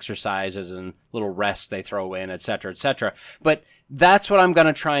between exercises and little rests they throw in, et cetera, et cetera. But that's what I'm going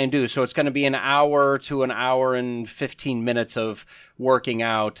to try and do. So it's going to be an hour to an hour and 15 minutes of working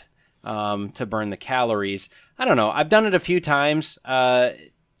out to burn the calories. I don't know. I've done it a few times.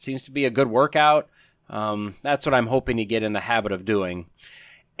 It seems to be a good workout. That's what I'm hoping to get in the habit of doing.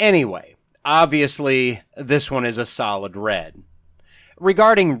 Anyway, obviously, this one is a solid red.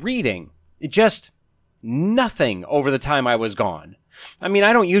 Regarding reading, just nothing over the time I was gone. I mean,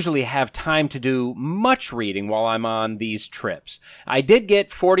 I don't usually have time to do much reading while I'm on these trips. I did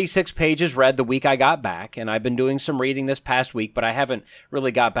get 46 pages read the week I got back, and I've been doing some reading this past week, but I haven't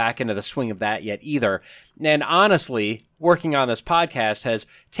really got back into the swing of that yet either. And honestly, working on this podcast has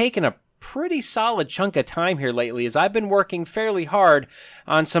taken a pretty solid chunk of time here lately, as I've been working fairly hard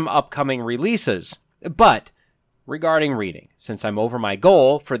on some upcoming releases. But regarding reading, since I'm over my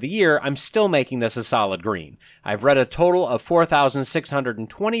goal for the year, I'm still making this a solid green. I've read a total of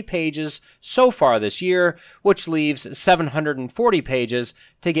 4,620 pages so far this year, which leaves 740 pages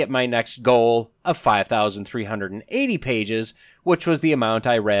to get my next goal of 5,380 pages, which was the amount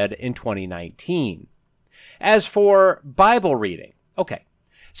I read in 2019. As for Bible reading, okay,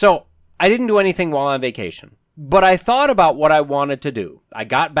 so I didn't do anything while on vacation. But I thought about what I wanted to do. I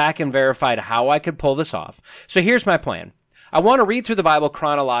got back and verified how I could pull this off. So here's my plan. I want to read through the Bible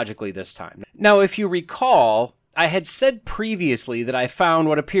chronologically this time. Now, if you recall, I had said previously that I found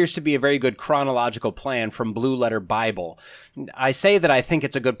what appears to be a very good chronological plan from Blue Letter Bible. I say that I think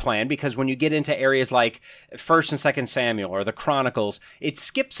it's a good plan because when you get into areas like 1st and 2nd Samuel or the Chronicles, it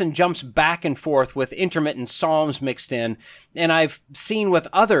skips and jumps back and forth with intermittent Psalms mixed in. And I've seen with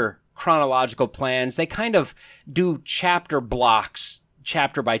other chronological plans, they kind of do chapter blocks,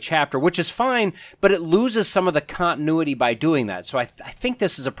 chapter by chapter, which is fine, but it loses some of the continuity by doing that. So I think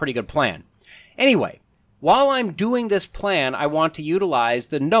this is a pretty good plan. Anyway, while I'm doing this plan, I want to utilize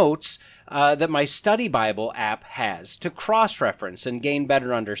the notes that my study Bible app has to cross-reference and gain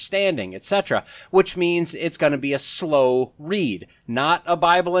better understanding, etc., which means it's going to be a slow read. Not a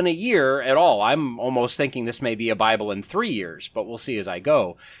Bible in a year at all. I'm almost thinking this may be a Bible in 3 years, but we'll see as I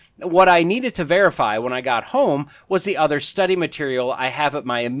go. What I needed to verify when I got home was the other study material I have at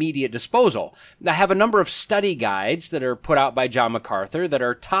my immediate disposal. I have a number of study guides that are put out by John MacArthur that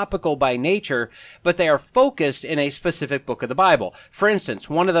are topical by nature, but they are focused in a specific book of the Bible. For instance,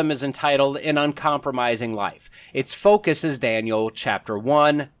 one of them is entitled An Uncompromising Life. Its focus is Daniel chapter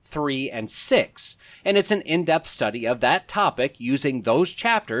 1, 3, and 6, and it's an in-depth study of that topic using those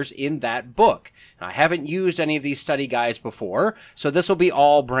chapters in that book. I haven't used any of these study guides before, so this will be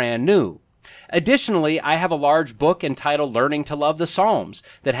all brand new. Additionally, I have a large book entitled Learning to Love the Psalms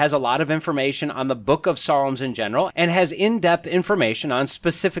that has a lot of information on the book of Psalms in general and has in-depth information on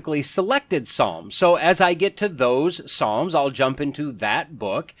specifically selected Psalms. So as I get to those Psalms, I'll jump into that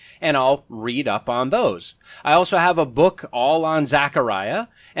book and I'll read up on those. I also have a book all on Zechariah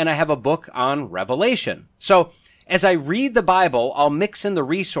and I have a book on Revelation. So as I read the Bible, I'll mix in the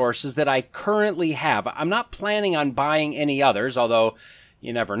resources that I currently have. I'm not planning on buying any others, although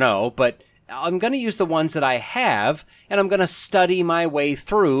you never know, but I'm going to use the ones that I have, and I'm going to study my way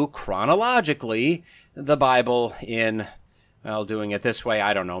through, chronologically, the Bible in, well, doing it this way,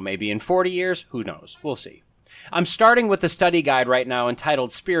 I don't know, maybe in 40 years? Who knows? We'll see. I'm starting with the study guide right now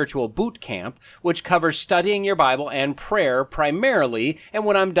entitled Spiritual Boot Camp, which covers studying your Bible and prayer primarily, and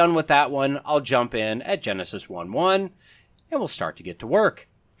when I'm done with that one, I'll jump in at Genesis 1:1, and we'll start to get to work.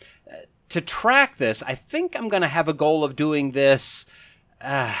 To track this, I think I'm going to have a goal of doing this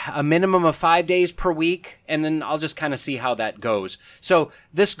a minimum of 5 days per week, and then I'll just kind of see how that goes. So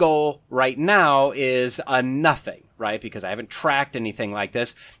this goal right now is a nothing, right? Because I haven't tracked anything like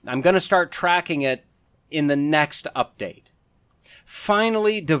this. I'm going to start tracking it in the next update.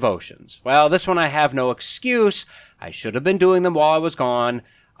 Finally, devotions. Well, this one I have no excuse. I should have been doing them while I was gone.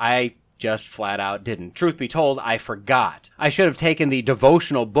 I just flat out didn't. Truth be told, I forgot. I should have taken the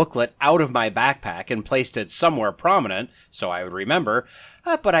devotional booklet out of my backpack and placed it somewhere prominent so I would remember,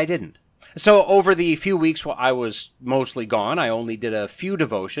 but I didn't. So over the few weeks while I was mostly gone, I only did a few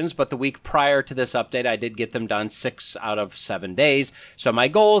devotions, but the week prior to this update, I did get them done 6 out of 7 days. So my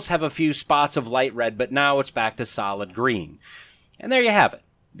goals have a few spots of light red, but now it's back to solid green. And there you have it.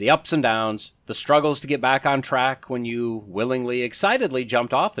 The ups and downs, the struggles to get back on track when you willingly, excitedly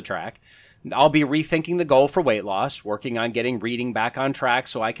jumped off the track. I'll be rethinking the goal for weight loss, working on getting reading back on track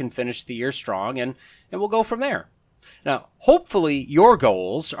so I can finish the year strong, and we'll go from there. Now, hopefully your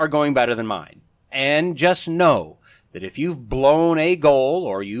goals are going better than mine. And just know that if you've blown a goal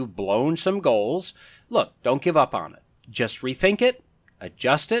or you've blown some goals, look, don't give up on it. Just rethink it,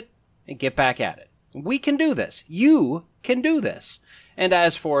 adjust it, and get back at it. We can do this. You can do this. And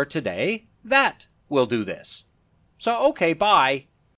as for today, that will do this. So, okay, bye.